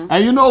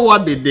 And you know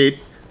what they did?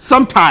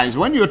 Sometimes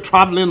when you're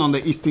traveling on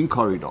the Eastern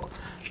Corridor,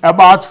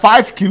 about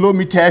 5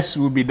 kilometers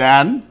will be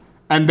done,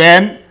 and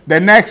then the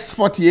next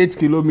 48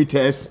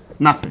 kilometers,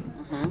 nothing.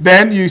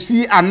 Then you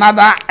see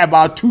another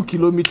about 2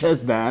 kilometers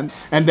done,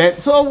 and then,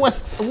 so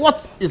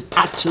what is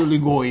actually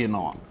going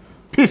on?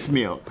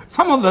 Piecemeal.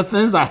 Some of the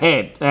things I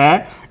heard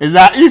is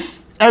that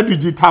if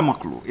Edwiji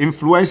Tamaklo,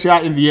 influential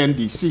in the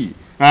NDC,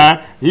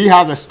 he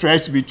has a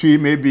stretch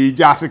between maybe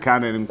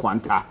Jasikai and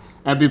Nkwanta,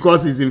 and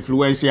because he's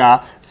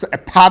influential, a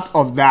part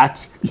of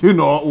that,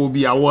 will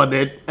be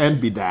awarded and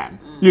be done.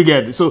 You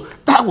get it? So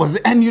that was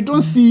it. And you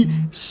don't see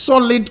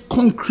solid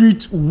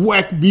concrete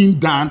work being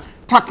done,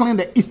 tackling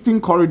the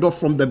Eastern Corridor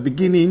from the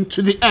beginning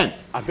to the end.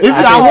 If you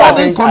are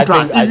awarding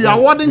contracts, and you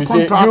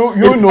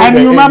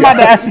remember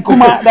the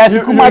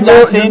Asikuma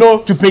Junction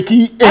to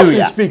Peki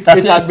area.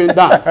 It has been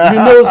done. You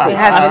know, it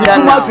has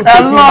been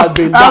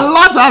done. A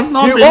lot has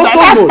not been done.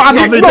 That's part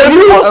of it.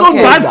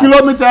 5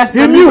 kilometers.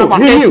 He knew.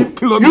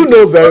 You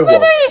know very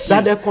well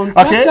that the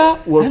contractor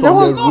was from the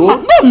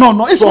road.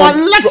 No. It's for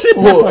election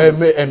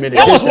purposes.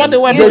 That was what they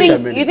were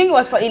doing. You think it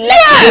was for election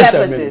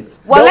purposes?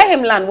 Well, let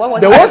him land. What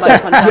was the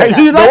contractor?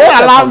 He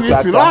doesn't allow me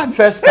to land.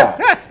 First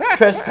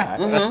car.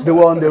 They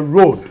were on the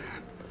road,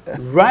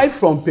 right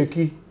from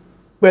Peki,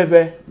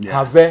 Peve,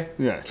 Have,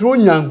 through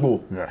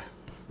Nyangbo,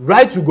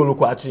 right to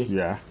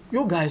Golokwachi.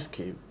 You guys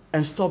came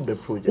and stopped the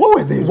project. What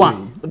were they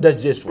doing?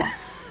 That's just one.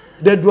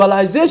 The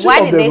dualization Why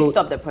of the road. Why did they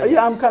stop the project?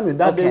 Yeah, I'm coming.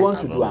 That they want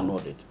to do an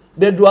audit.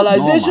 the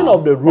dualization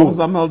of the road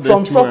from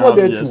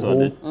Sokode to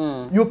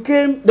Ho, you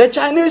came, the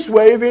Chinese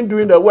were even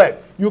doing the work.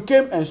 You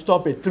came and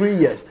stopped it 3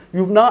 years.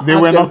 You've now they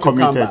were not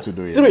committed to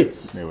do it. 3.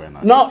 They were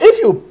not. Now,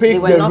 if you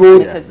pick the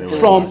road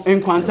from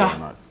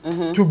Nkwanta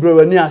to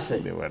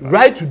Brewaniase,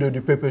 right to the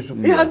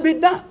Pepesu, it had been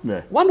done.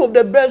 Yeah. One of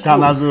the best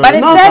roads. But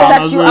it says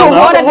that you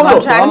awarded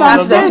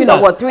contracts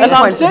at what,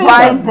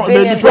 3.5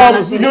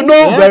 billion. You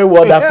know very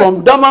well that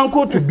from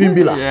Damanko to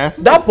Bimbila,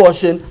 that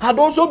portion had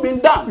also been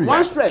done.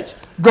 One stretch.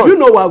 Good. You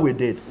know what we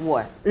did?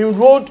 What? In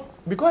road,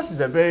 because it's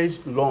a very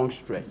long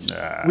stretch,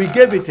 we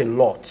gave it in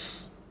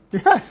lots.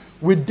 Yes.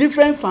 With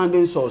different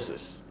funding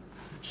sources.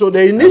 So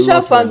the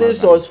initial funding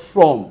source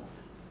from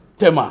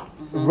Tema,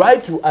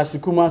 right to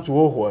Asikuma to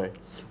Ohoi,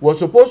 was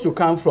supposed to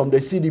come from the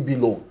CDB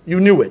loan. You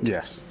knew it.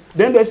 Yes.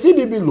 Then the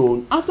CDB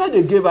loan, after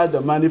they gave us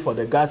the money for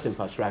the gas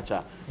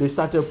infrastructure, they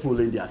started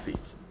pulling their feet.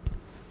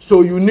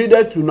 So you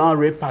needed to now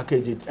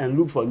repackage it and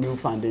look for new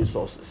funding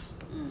sources.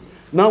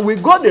 Now we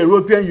got the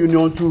European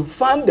Union to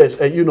fund the,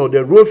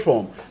 the road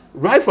from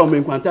right from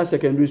Nkwanta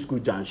Secondary School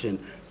Junction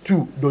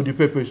to Dodi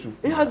Pepesu.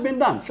 It has been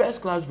done,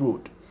 first class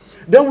road.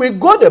 Then we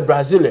got the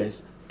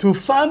Brazilians to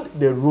fund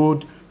the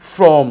road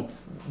from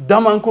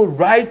Damanko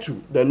right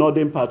to the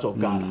northern part of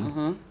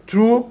Ghana,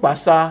 through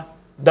Pasa,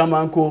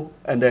 Damanko,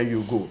 and then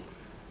you go.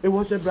 It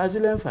was a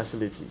Brazilian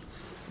facility.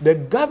 The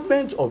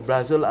government of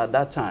Brazil at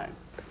that time,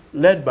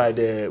 led by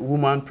the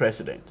woman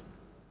president,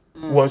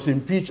 was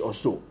impeached or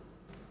so.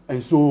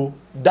 And so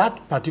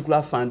that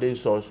particular funding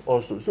source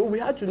also. So we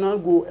had to now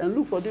go and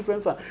look for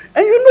different funds.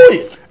 And you know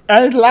it.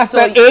 And it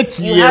lasted 8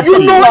 years. You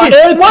know it.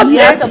 8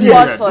 years. We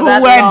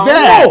were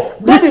there.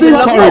 No,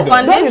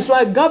 that is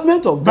why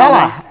government of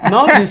Ghana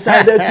now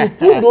decided to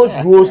put those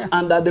roads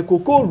under the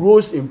Cocoa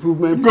Roads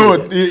Improvement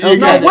Plan. Good.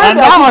 And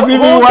that was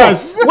even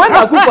worse. When the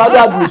Akufo-Addo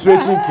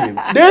administration came,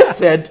 they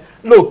said,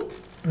 look,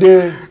 do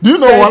you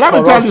know what? Let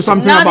me tell you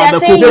something about the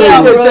Cocoa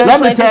Road. Let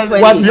me tell you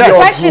what.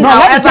 Yes. No,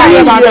 let me tell you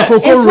about the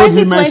Cocoa Road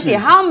you 2020,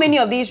 mentioned. how many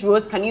of these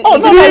roads can you? Oh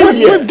no,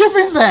 we've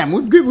given them.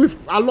 We've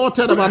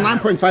allotted about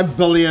 9.5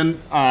 billion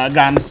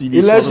Ghana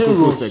cedis for the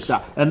Cocoa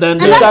sector, and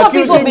then and that's what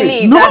people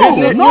believe. No.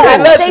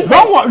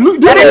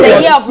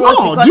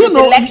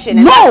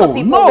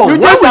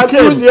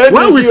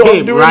 When we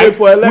came, right,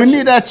 we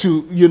needed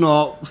to,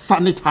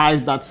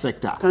 sanitize that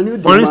sector.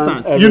 For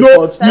instance,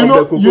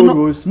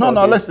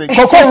 no, listen,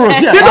 Cocoa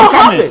Roads. Yes,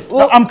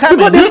 I'm coming.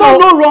 Because there's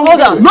no wrong.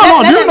 Hold on.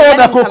 No, do you know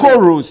the Cocoa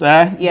Roads?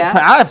 Yeah.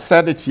 I've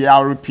said it here,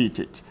 I'll repeat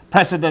it.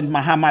 President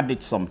Mahama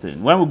did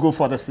something. When we go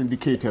for the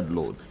syndicated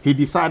loan, he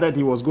decided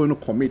he was going to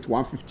commit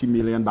 $150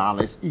 million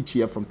each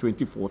year from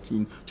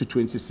 2014 to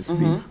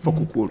 2016 for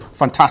Cocoa.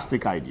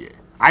 Fantastic idea.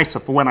 I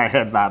suppose when I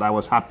heard that, I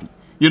was happy.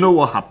 You know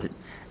what happened?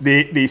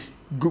 They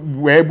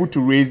were able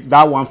to raise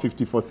that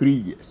 150 for 3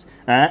 years,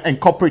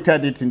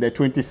 incorporated it in the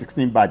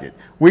 2016 budget,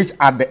 which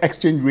at the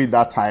exchange rate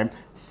that time,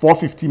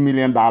 $450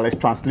 million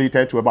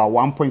translated to about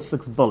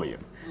 1.6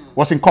 billion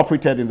was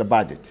incorporated in the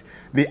budget.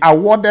 They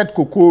awarded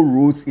Cocoa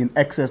Roads in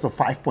excess of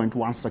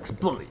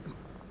 5.16 billion.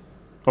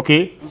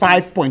 Okay,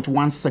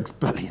 5.16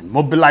 billion.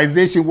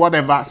 Mobilization,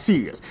 whatever,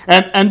 serious.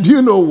 And do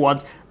you know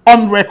what?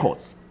 On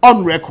records,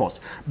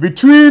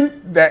 between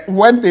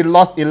when they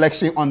lost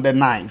election on the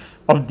 9th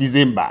of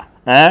December,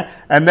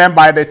 and then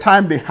by the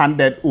time they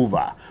handed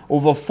over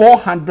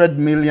 $400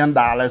 million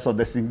of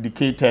the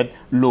syndicated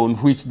loan,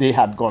 which they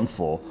had gone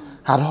for,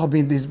 had all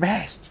been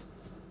disbursed.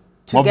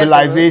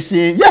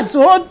 Mobilization, yes,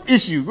 what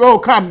issue? Oh,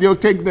 come, they'll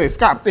take this,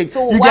 come, take.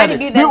 So you why get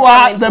did it. you then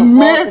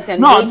come into it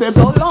and wait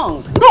so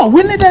long? No,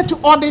 we needed to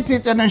audit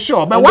it and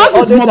ensure. But once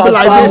it's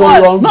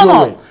mobilization,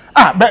 no.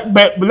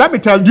 But let me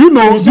tell you, do you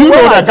know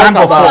the Gang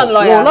of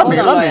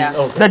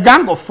Four? The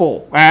Gang of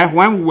Four,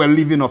 when we were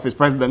leaving office,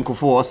 President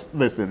Kufuor's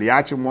listed the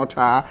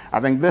Achimota, I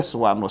think this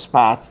one was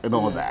part and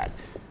all that.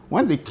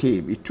 When they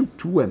came, it took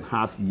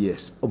 2.5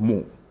 years or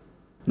more.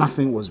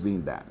 Nothing was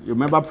being done. You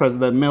remember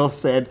President Mills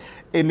said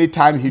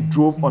anytime he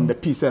drove on the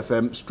Peace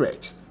FM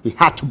stretch, he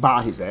had to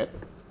bow his head.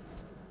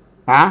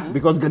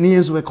 Because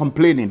Ghanaians were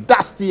complaining,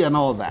 dusty and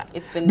all that.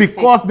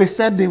 Because they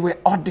said they were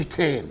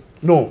auditing.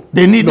 No.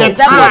 They needed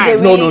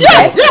time. No.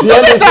 Yes, they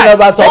did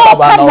that.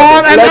 Come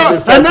on.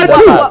 And then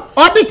two.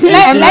 Auditing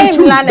and then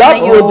two. That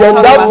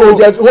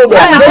project, hold on.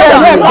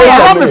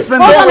 Let me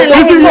finish.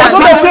 You see, you're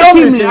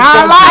educating me. I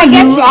allow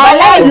you.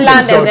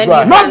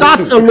 Not that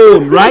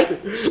alone, right?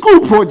 School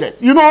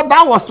projects. You know,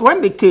 that was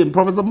when they came,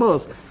 Professor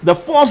Mills. The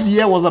 4th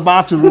year was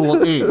about to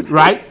roll in,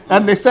 right?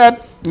 And they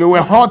said they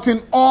were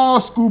halting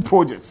all school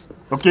projects.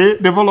 Okay,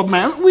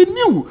 development. We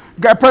knew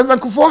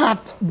President Kufuor had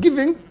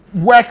given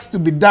works to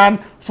be done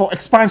for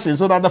expansion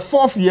so that the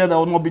 4th year there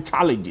will not be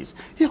challenges.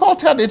 He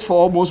halted it for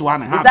almost 1.5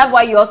 years. Is that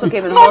why you also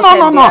came and No.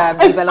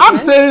 I'm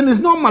saying it's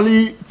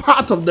normally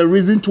part of the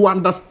reason to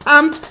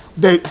understand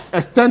the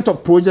extent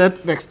of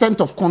project, the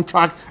extent of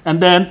contract, and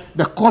then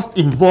the cost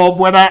involved,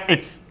 whether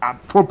it's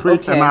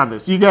appropriate and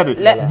others. You get it?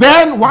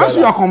 Then once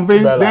you are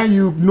convinced, then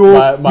you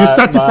know, you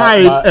certify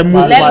it and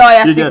move. Let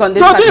lawyers speak on this.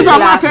 So these are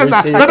matters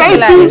that, but the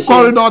Eastern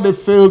Corridor, they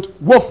failed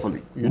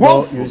woefully. You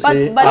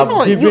say, but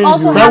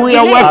we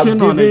are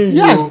working on it.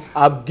 Yes,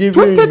 I've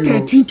given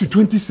 2013 to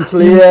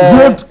 2016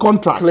 road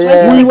contracts.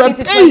 We were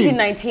paying.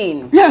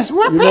 2019. Yes,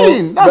 we're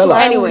paying. That's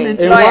why. Anyway,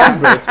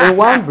 in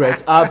one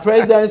breath, our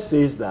president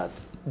says that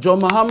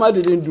John Mahama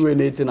didn't do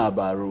anything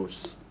about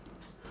roads.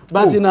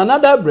 But in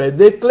another breath,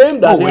 they claim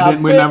that they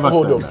have paid.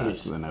 Hold on,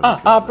 please.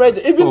 Our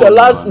president, even the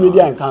last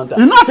media encounter,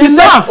 not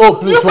enough. Oh,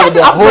 please, you said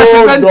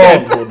hold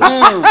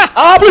on.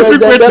 Our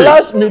president, the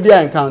last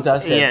media encounter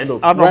said,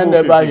 look,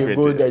 whenever he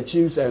goes, the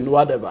chiefs and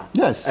whatever.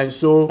 Yes. And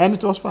so, and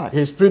it was fine.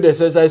 His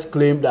predecessors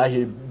claimed that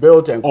he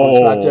built and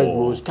constructed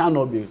roads.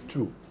 Cannot be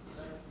true.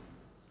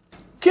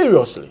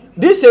 Curiously,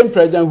 this same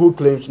president who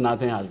claims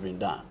nothing has been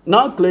done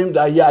now claims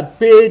that he had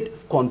paid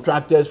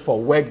contractors for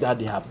work that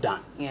they have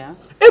done. Yeah.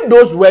 If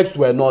those works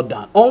were not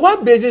done, on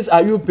what basis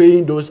are you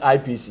paying those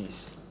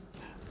IPCs?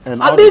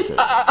 And at least,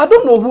 I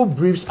don't know who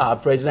briefs our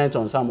president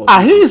on some of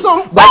this. He's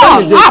on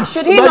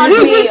should he not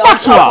be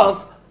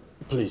factual.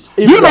 Please.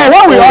 You know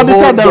when we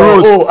audited the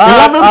roads,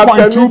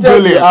 11.2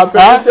 billion. We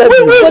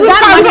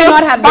can't say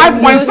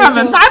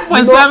 5.7.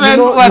 5.7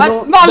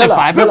 was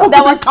nullified. There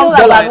was still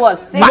about what?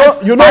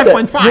 6? You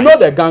know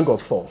the gang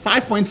of 4.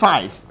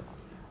 5.5.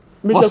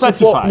 Was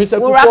certified.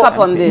 We'll wrap up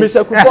on this.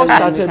 Mr. Kufuor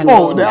started. The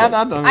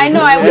other. I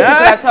know. I wish we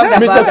could have talked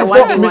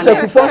about Mr.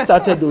 Kufuor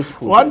started those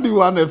projects.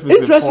 1D1F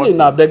is interestingly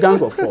enough, the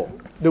gang of 4,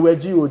 they were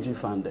GOG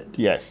funded.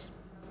 Yes.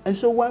 And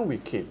so when we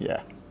came,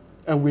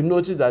 and we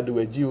noticed that they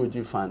were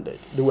GOG funded,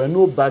 there were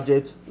no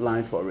budget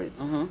line for it.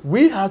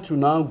 We had to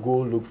now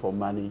go look for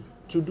money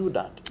to do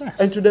that. Yes.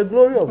 And to the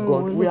glory of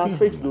God, we have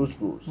fixed those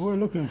roads. We're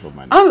looking for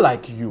money.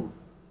 Unlike you,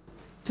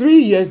 3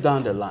 years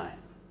down the line,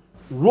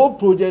 road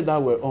projects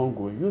that were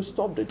ongoing, you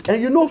stopped it.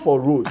 And you know, for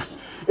roads,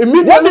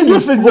 immediately you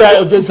fix the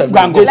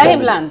let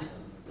him land.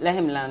 Let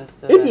him land.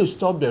 So if you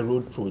stop the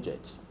road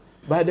projects,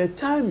 by the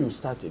time you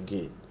start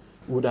again,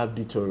 it would have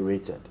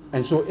deteriorated.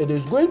 And so it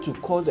is going to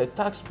cost the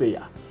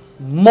taxpayer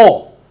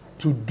more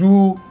to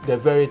do the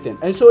very thing.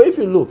 And so if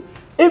you look,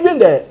 even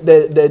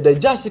the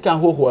Jessica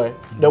Hohoi,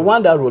 the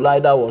one that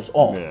Rolida was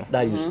on,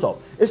 that you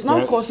stopped, it's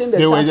now costing the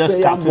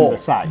taxpayer more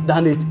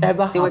than it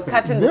ever happened. They were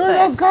cutting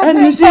the sides. And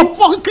you see,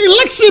 for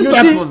election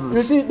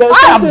purposes, I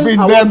have been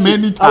there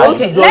many times.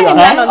 Okay, let him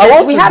land on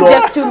this. We have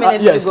just 2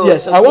 minutes to go.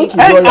 Yes, I want to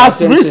draw your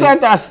attention. As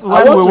recent as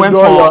when we went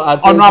for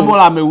Honorable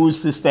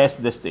Amewu's sister's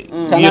this thing,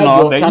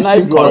 the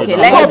Eastern Corridor.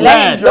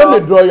 Let me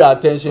draw your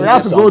attention. We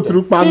have to go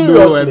through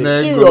Pando and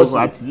then go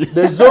back.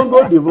 The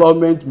Zongo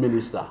Development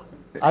Minister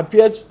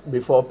appeared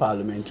before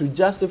Parliament to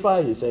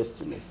justify his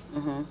estimate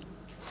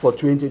for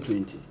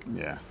 2020.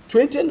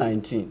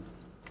 2019,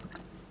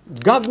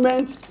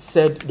 government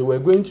said they were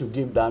going to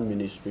give that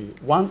ministry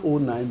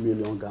 109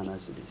 million Ghana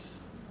cedis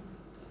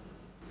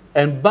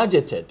and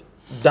budgeted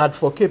that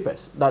for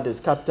CAPEX, that is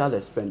capital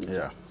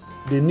expenditure.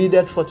 They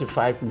needed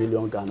 45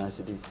 million Ghana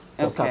cedis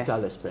for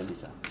capital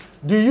expenditure.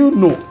 Do you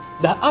know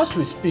that as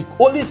we speak,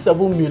 only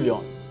 7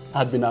 million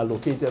had been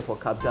allocated for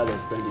capital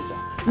expenditure?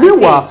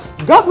 Meanwhile,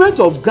 government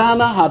of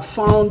Ghana had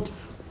found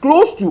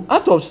close to,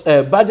 out of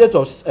a budget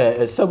of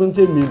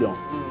 70 million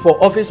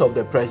for office of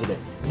the president,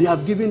 they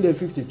have given them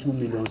 52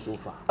 million so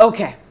far.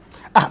 Okay.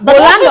 But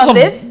we'll land on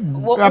this.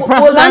 We'll land on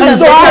this.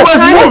 So I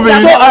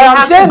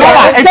am saying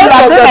that in terms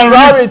of the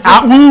priority,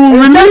 we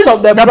will release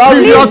the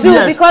previous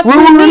years. We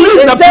will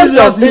release the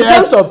previous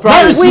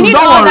years. We need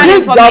all that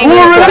information. We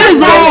will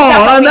release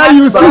all, and then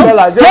you see.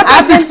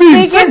 I've been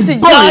speaking to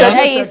John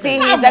AEC.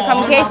 He's the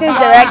communications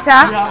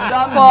director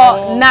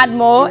for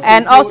NADMO,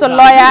 and also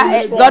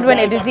lawyer Godwin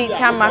Eduzi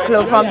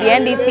Tamaklo from the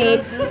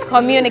NDC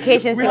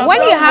Communications team.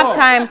 When you have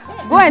time,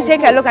 go and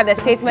take a look at the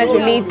statements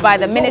released by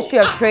the Ministry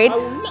of Trade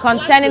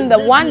concerning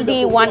the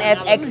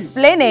 1D1F,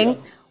 explaining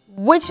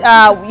which,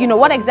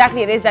 what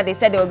exactly it is that they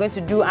said they were going to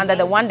do under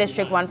the One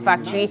District, One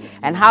Factory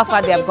and how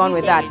far they have gone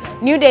with that.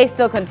 New Day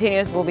still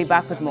continues. We'll be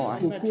back with more.